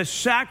 The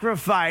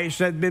sacrifice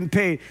has been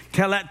paid.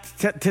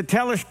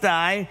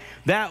 Tetelestai,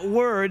 that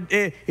word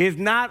is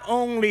not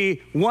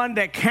only one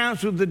that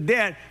cancels the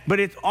debt, but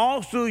it's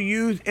also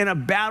used in a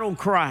battle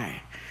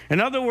cry. In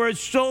other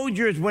words,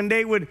 soldiers, when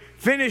they would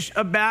finish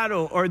a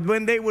battle or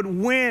when they would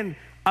win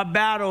a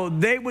battle,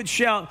 they would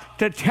shout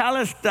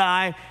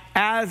Tetelestai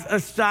as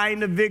a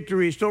sign of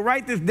victory. So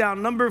write this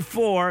down. Number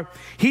 4,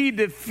 he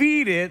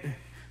defeated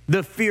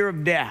the fear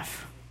of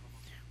death.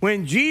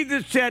 When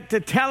Jesus said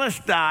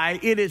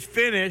Tetelestai, it is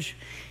finished,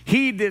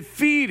 he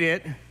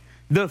defeated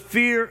the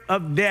fear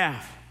of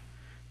death.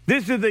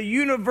 This is a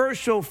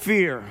universal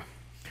fear.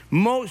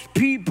 Most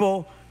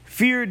people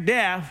fear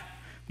death,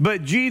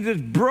 but Jesus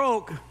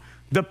broke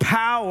the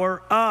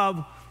power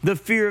of the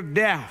fear of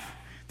death,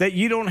 that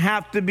you don't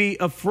have to be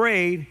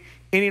afraid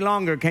any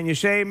longer. Can you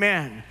say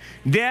amen?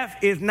 Death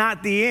is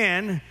not the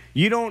end.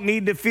 You don't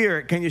need to fear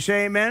it. Can you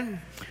say amen?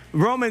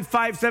 Romans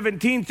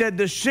 5:17 said,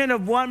 the sin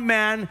of one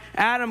man,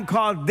 Adam,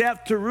 caused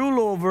death to rule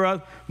over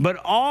us, but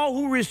all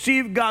who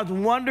receive God's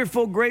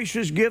wonderful,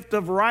 gracious gift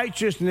of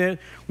righteousness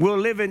will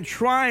live in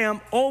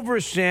triumph over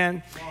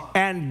sin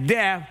and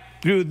death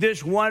through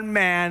this one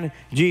man,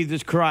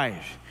 Jesus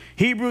Christ.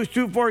 Hebrews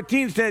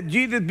 2:14 said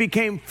Jesus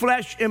became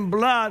flesh and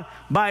blood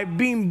by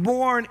being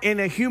born in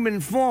a human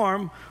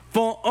form,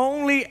 for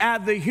only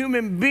as a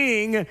human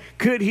being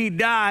could he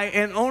die,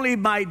 and only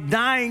by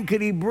dying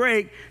could he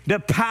break the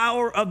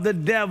power of the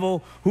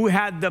devil who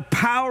had the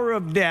power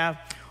of death.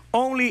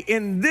 Only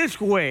in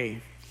this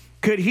way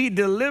could he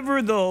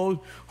deliver those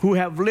who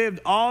have lived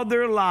all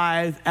their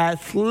lives as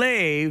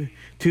slaves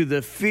to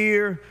the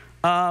fear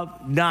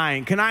of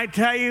dying. Can I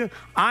tell you,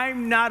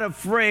 I'm not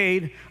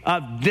afraid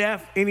of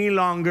death any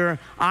longer.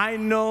 I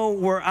know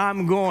where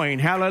I'm going.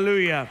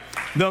 Hallelujah.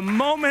 The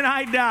moment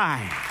I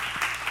die,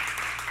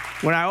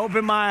 when I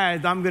open my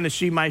eyes, I'm going to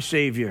see my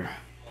Savior.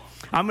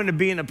 I'm going to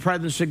be in the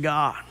presence of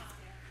God.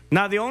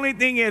 Now, the only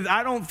thing is,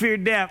 I don't fear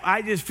death.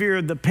 I just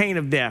fear the pain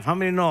of death. How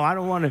many know? I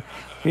don't want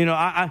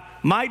to,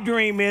 my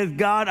dream is,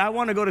 God, I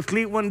want to go to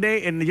sleep one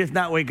day and just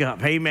not wake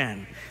up.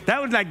 Amen.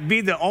 That would like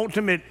be the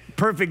ultimate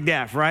perfect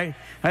death, right?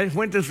 I just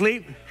went to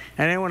sleep,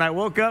 and then when I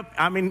woke up,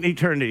 I'm in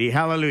eternity.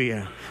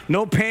 Hallelujah.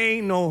 No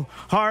pain, no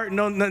heart,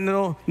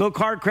 no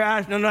car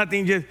crash, no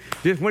nothing.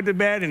 Just went to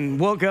bed and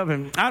woke up,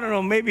 and I don't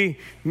know, maybe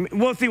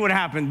we'll see what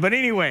happens. But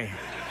anyway,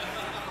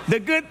 the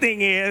good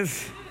thing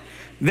is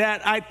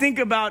that I think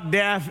about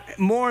death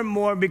more and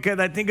more because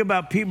I think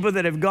about people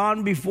that have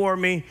gone before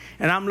me,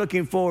 and I'm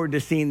looking forward to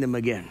seeing them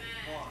again.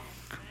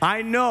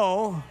 I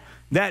know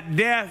that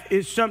death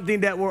is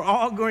something that we're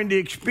all going to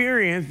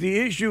experience. The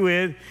issue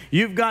is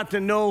you've got to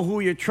know who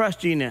you're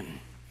trusting in.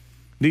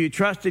 Do you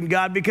trust in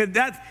God? Because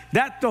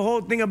that's the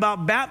whole thing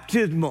about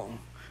baptismal.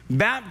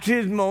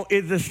 Baptismal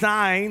is a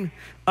sign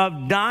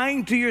of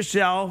dying to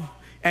yourself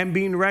and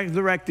being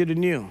resurrected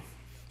anew.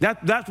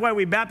 That's why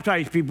we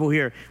baptize people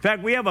here. In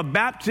fact, we have a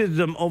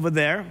baptism over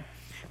there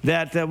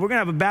that we're going to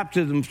have a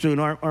baptism soon,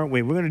 aren't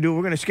we? We're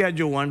going to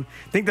schedule one.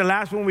 I think the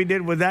last one we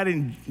did, was that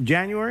in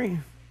January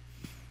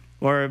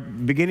or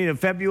beginning of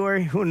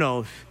February? Who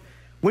knows?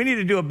 We need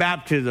to do a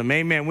baptism.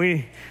 Amen.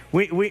 We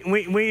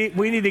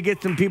need to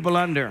get some people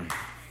under.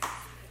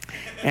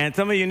 And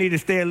some of you need to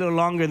stay a little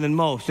longer than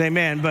most.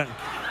 Amen. But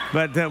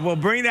we'll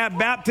bring that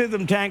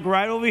baptism tank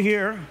right over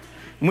here.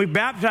 And we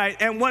baptize.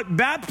 And what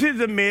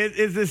baptism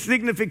is a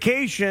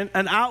signification,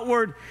 an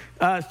outward,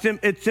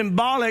 it's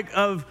symbolic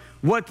of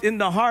what's in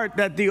the heart,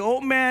 that the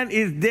old man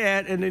is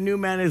dead and the new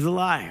man is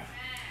alive.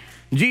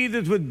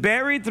 Jesus was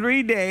buried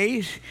 3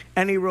 days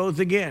and he rose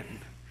again.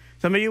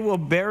 Some of you will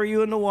bury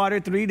you in the water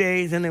 3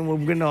 days and then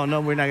we're not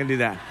going to do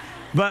that.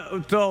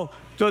 But so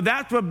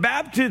that's what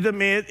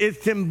baptism is.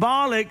 It's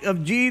symbolic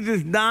of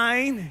Jesus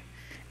dying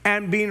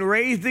and being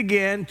raised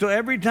again. So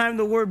every time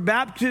the word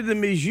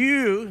baptism is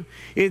used,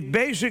 it's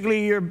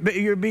basically you're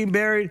being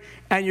buried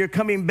and you're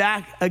coming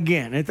back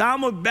again. It's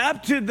almost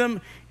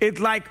baptism. It's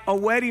like a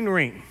wedding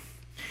ring.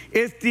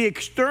 It's the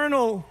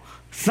external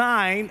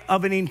sign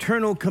of an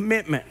internal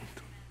commitment.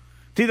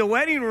 See, the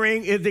wedding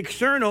ring is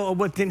external of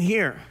what's in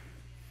here.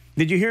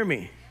 Did you hear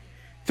me?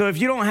 So if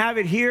you don't have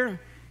it here,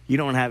 you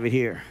don't have it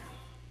here.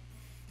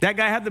 That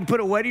guy had them put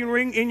a wedding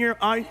ring in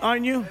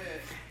on you.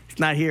 It's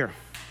not here.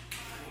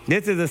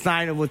 This is a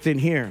sign of what's in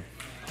here.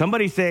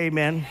 Somebody say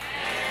amen.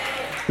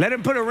 Let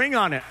him put a ring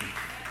on it.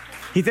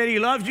 He said he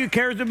loves you,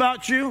 cares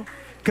about you,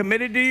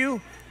 committed to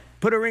you.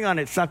 Put a ring on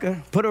it,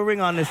 sucker. Put a ring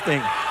on this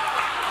thing.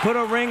 Put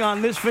a ring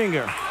on this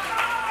finger.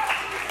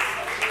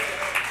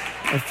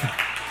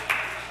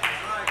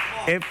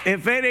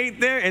 If it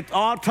ain't there, it's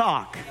all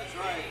talk.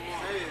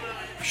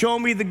 Show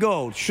me the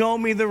gold. Show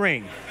me the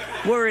ring.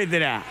 Where is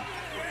it at?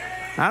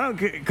 I don't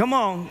care. Come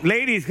on,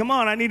 ladies, come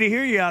on. I need to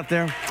hear you out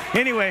there.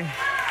 Anyway,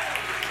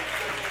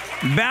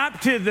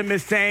 baptism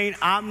is saying,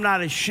 I'm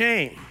not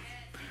ashamed.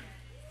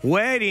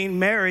 Wedding,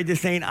 marriage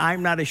is saying,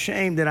 I'm not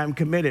ashamed that I'm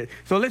committed.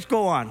 So let's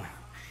go on.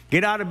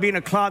 Get out of being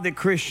a closet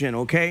Christian,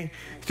 okay?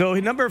 So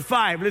number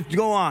 5, let's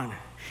go on.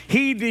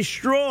 He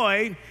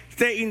destroyed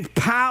Satan's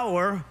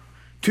power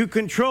to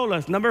control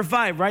us. Number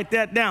 5, write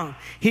that down.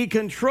 He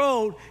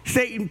controlled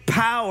Satan's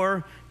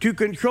power to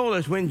control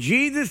us. When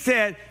Jesus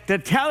said to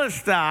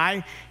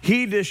telestai,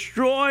 he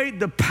destroyed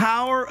the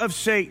power of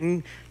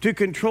Satan to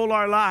control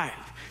our lives.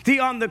 See,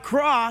 on the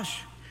cross,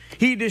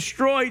 he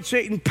destroyed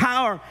Satan's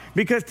power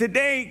because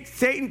today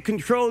Satan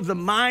controls the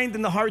mind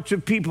and the hearts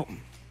of people.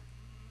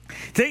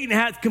 Satan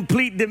has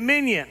complete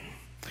dominion.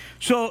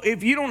 So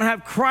if you don't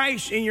have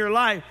Christ in your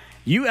life,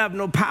 you have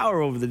no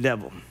power over the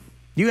devil.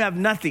 You have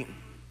nothing.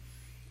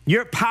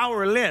 You're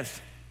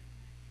powerless.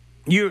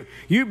 You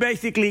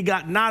basically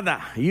got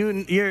nada. You're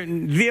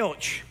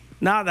zilch.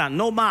 Nada.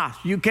 No mas.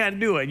 You can't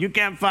do it. You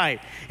can't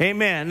fight.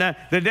 Amen.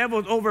 The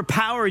devil's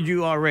overpowered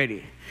you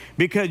already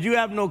because you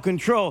have no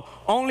control.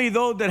 Only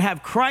those that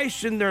have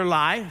Christ in their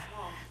life,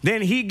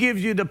 then he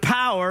gives you the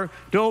power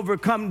to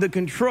overcome the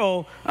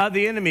control of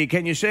the enemy.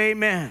 Can you say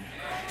amen?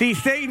 See,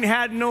 Satan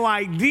had no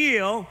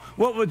idea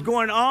what was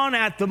going on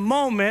at the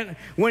moment.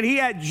 When he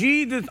had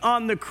Jesus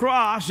on the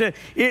cross,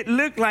 it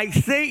looked like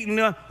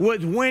Satan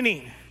was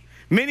winning.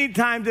 Many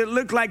times it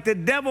looked like the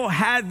devil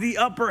had the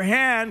upper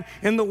hand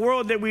in the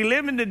world that we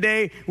live in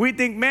today. We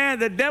think, man,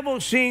 the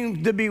devil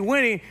seems to be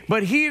winning.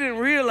 But he didn't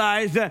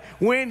realize that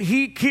when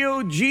he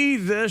killed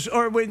Jesus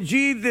or when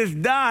Jesus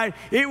died,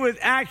 it was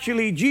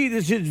actually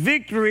Jesus'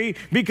 victory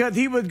because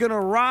he was going to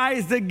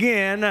rise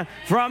again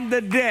from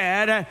the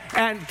dead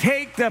and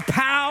take the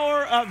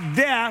power of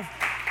death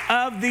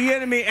of the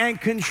enemy and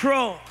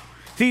control.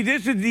 See,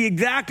 this is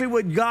exactly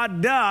what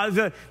God does,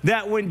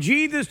 that when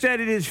Jesus said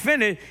it is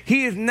finished,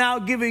 he is now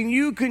giving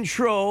you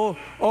control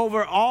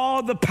over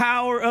all the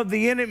power of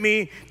the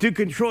enemy to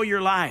control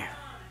your life.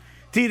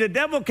 See, the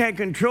devil can't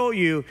control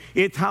you.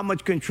 It's how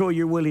much control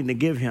you're willing to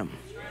give him.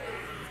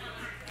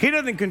 He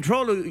doesn't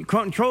control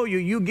you.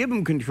 You give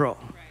him control.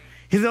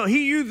 So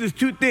he uses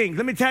 2 things.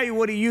 Let me tell you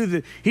what he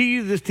uses. He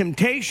uses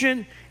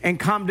temptation and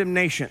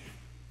condemnation.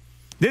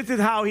 This is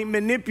how he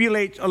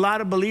manipulates a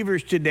lot of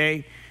believers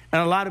today.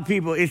 And a lot of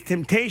people, it's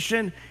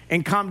temptation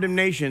and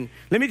condemnation.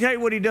 Let me tell you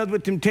what he does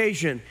with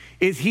temptation,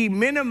 is he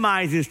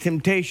minimizes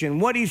temptation.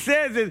 What he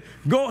says is,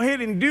 go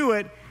ahead and do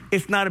it.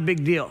 It's not a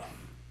big deal.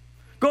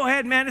 Go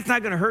ahead, man. It's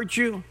not going to hurt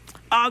you.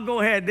 I'll go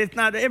ahead. It's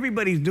not,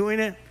 everybody's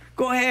doing it.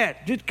 Go ahead.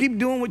 Just keep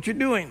doing what you're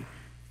doing.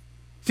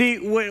 See,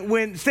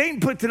 when Satan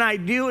puts an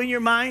ideal in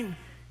your mind,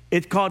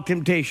 it's called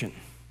temptation.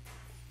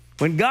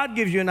 When God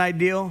gives you an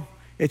ideal,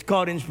 it's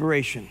called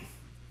inspiration.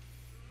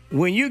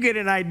 When you get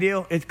an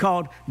ideal, it's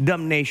called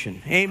damnation.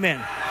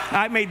 Amen.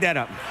 I made that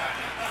up.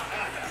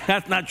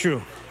 That's not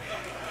true.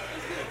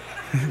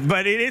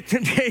 But it is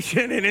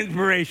temptation and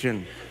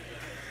inspiration.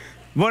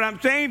 what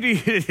I'm saying to you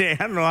today, I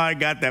don't know how I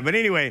got that, but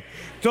anyway,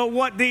 so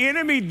what the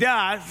enemy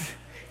does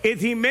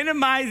is he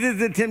minimizes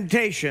the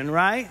temptation,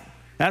 right?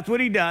 That's what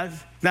he does.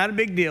 It's not a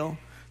big deal.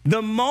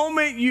 The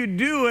moment you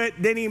do it,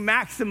 then he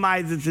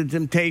maximizes the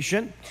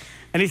temptation.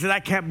 And he says, I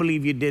can't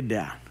believe you did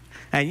that.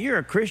 And you're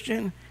a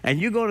Christian, and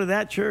you go to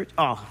that church?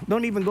 Oh,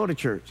 don't even go to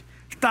church.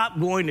 Stop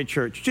going to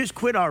church. Just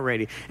quit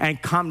already.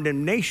 And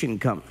condemnation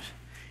comes.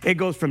 It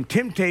goes from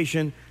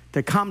temptation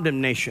to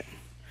condemnation.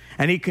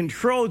 And he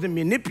controls and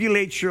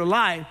manipulates your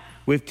life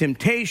with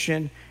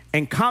temptation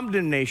and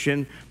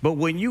condemnation. But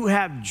when you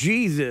have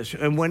Jesus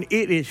and when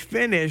it is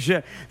finished,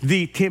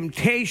 the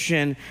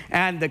temptation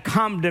and the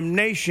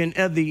condemnation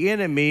of the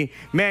enemy,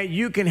 man,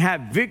 you can have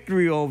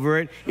victory over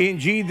it in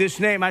Jesus'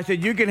 name. I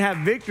said you can have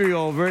victory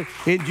over it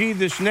in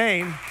Jesus'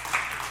 name.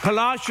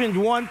 Colossians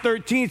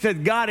 1:13 says,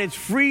 God has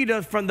freed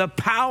us from the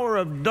power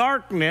of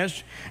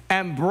darkness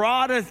and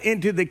brought us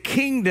into the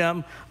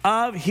kingdom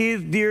of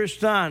his dear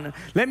Son.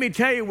 Let me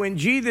tell you, when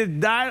Jesus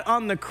died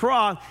on the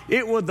cross,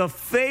 it was a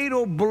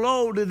fatal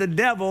blow to the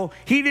devil.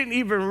 He didn't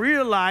even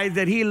realize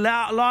that he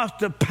lost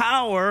the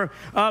power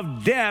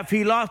of death.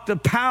 He lost the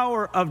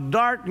power of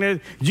darkness.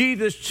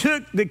 Jesus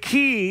took the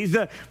keys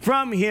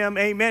from him,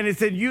 amen. He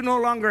said, you no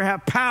longer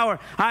have power.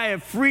 I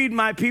have freed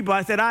my people.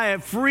 I said, I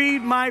have freed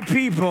my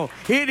people.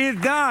 It is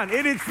done.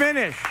 It is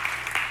finished.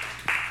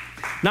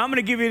 Now, I'm going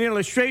to give you an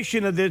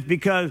illustration of this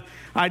because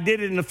I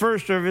did it in the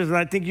first service, and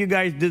I think you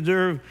guys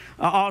deserve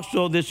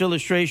also this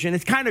illustration.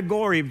 It's kind of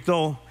gory,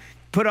 so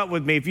put up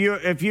with me.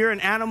 If you're an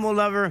animal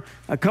lover,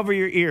 cover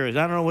your ears.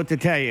 I don't know what to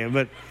tell you,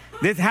 but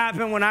this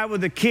happened when I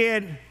was a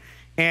kid,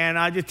 and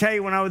I'll just tell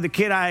you, when I was a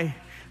kid, I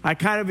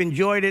kind of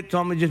enjoyed it, so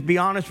I'm going to just be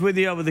honest with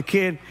you. I was a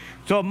kid.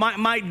 So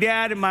my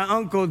dad and my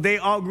uncle, they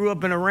all grew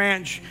up in a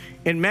ranch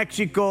in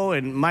Mexico,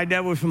 and my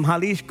dad was from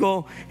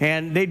Jalisco,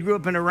 and they grew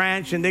up in a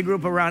ranch, and they grew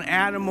up around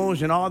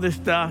animals and all this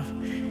stuff.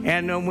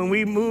 And when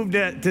we moved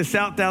to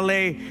South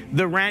LA,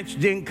 the ranch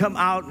didn't come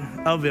out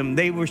of them.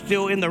 They were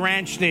still in the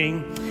ranch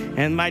thing,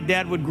 and my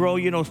dad would grow,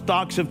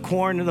 stalks of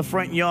corn in the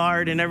front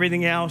yard and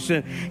everything else.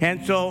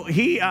 And so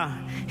he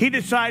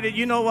decided,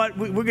 you know what,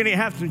 we're going to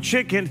have some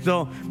chicken.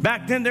 So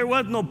back then there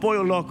was no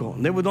Pollo Loco.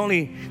 There was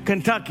only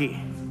Kentucky.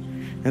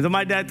 And so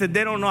my dad said,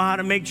 they don't know how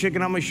to make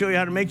chicken. I'm going to show you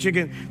how to make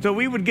chicken. So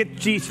we would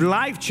get these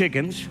live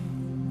chickens.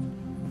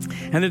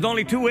 And there's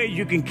only two ways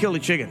you can kill a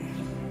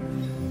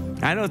chicken.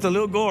 I know it's a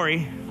little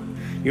gory.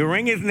 You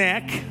wring his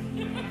neck,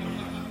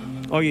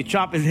 or you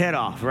chop his head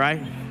off, right?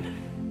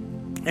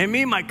 And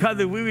me and my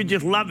cousin, we would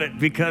just love it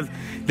because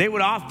they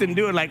would often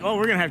do it like, oh,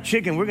 we're going to have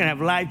chicken. We're going to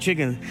have live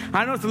chicken.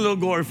 I know it's a little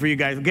gory for you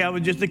guys. Okay, I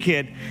was just a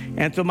kid.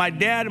 And so my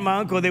dad and my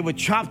uncle, they would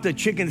chop the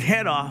chicken's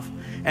head off,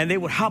 and they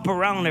would hop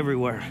around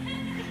everywhere.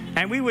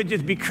 And we would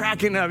just be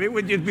cracking up. It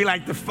would just be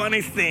like the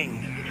funniest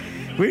thing.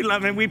 We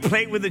love it. We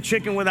played with the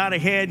chicken without a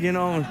head,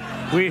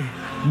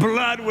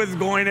 blood was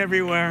going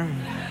everywhere.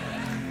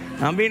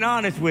 I'm being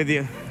honest with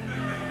you.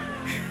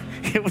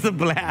 It was a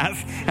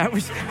blast. I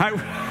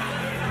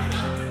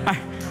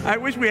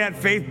wish we had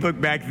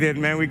Facebook back then,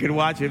 man. We could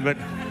watch it. But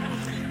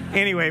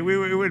anyway,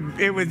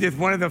 it was just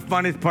one of the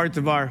funnest parts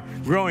of our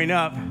growing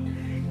up.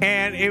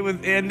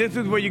 And this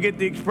is where you get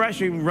the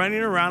expression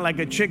running around like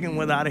a chicken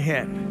without a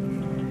head.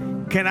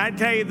 Can I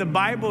tell you, the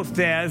Bible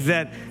says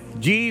that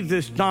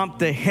Jesus stomped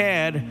the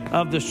head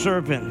of the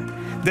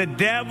serpent. The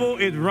devil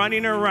is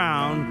running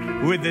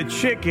around with a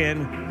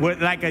chicken,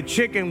 like a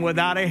chicken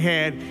without a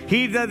head.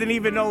 He doesn't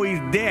even know he's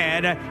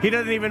dead. He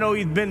doesn't even know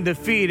he's been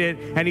defeated.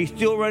 And he's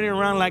still running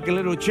around like a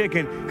little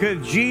chicken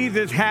because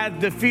Jesus has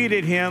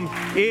defeated him.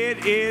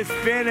 It is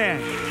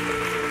finished.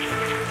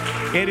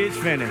 It is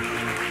finished.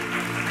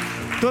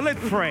 So let's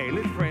pray.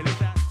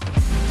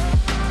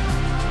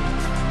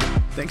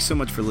 Thanks so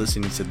much for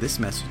listening to this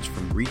message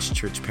from Reach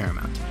Church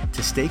Paramount.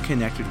 To stay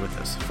connected with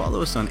us,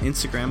 follow us on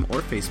Instagram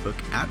or Facebook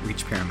at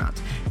Reach Paramount.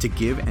 To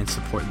give and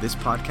support this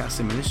podcast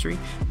and ministry,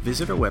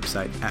 visit our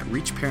website at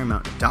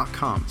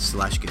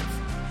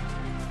reachparamount.com/give.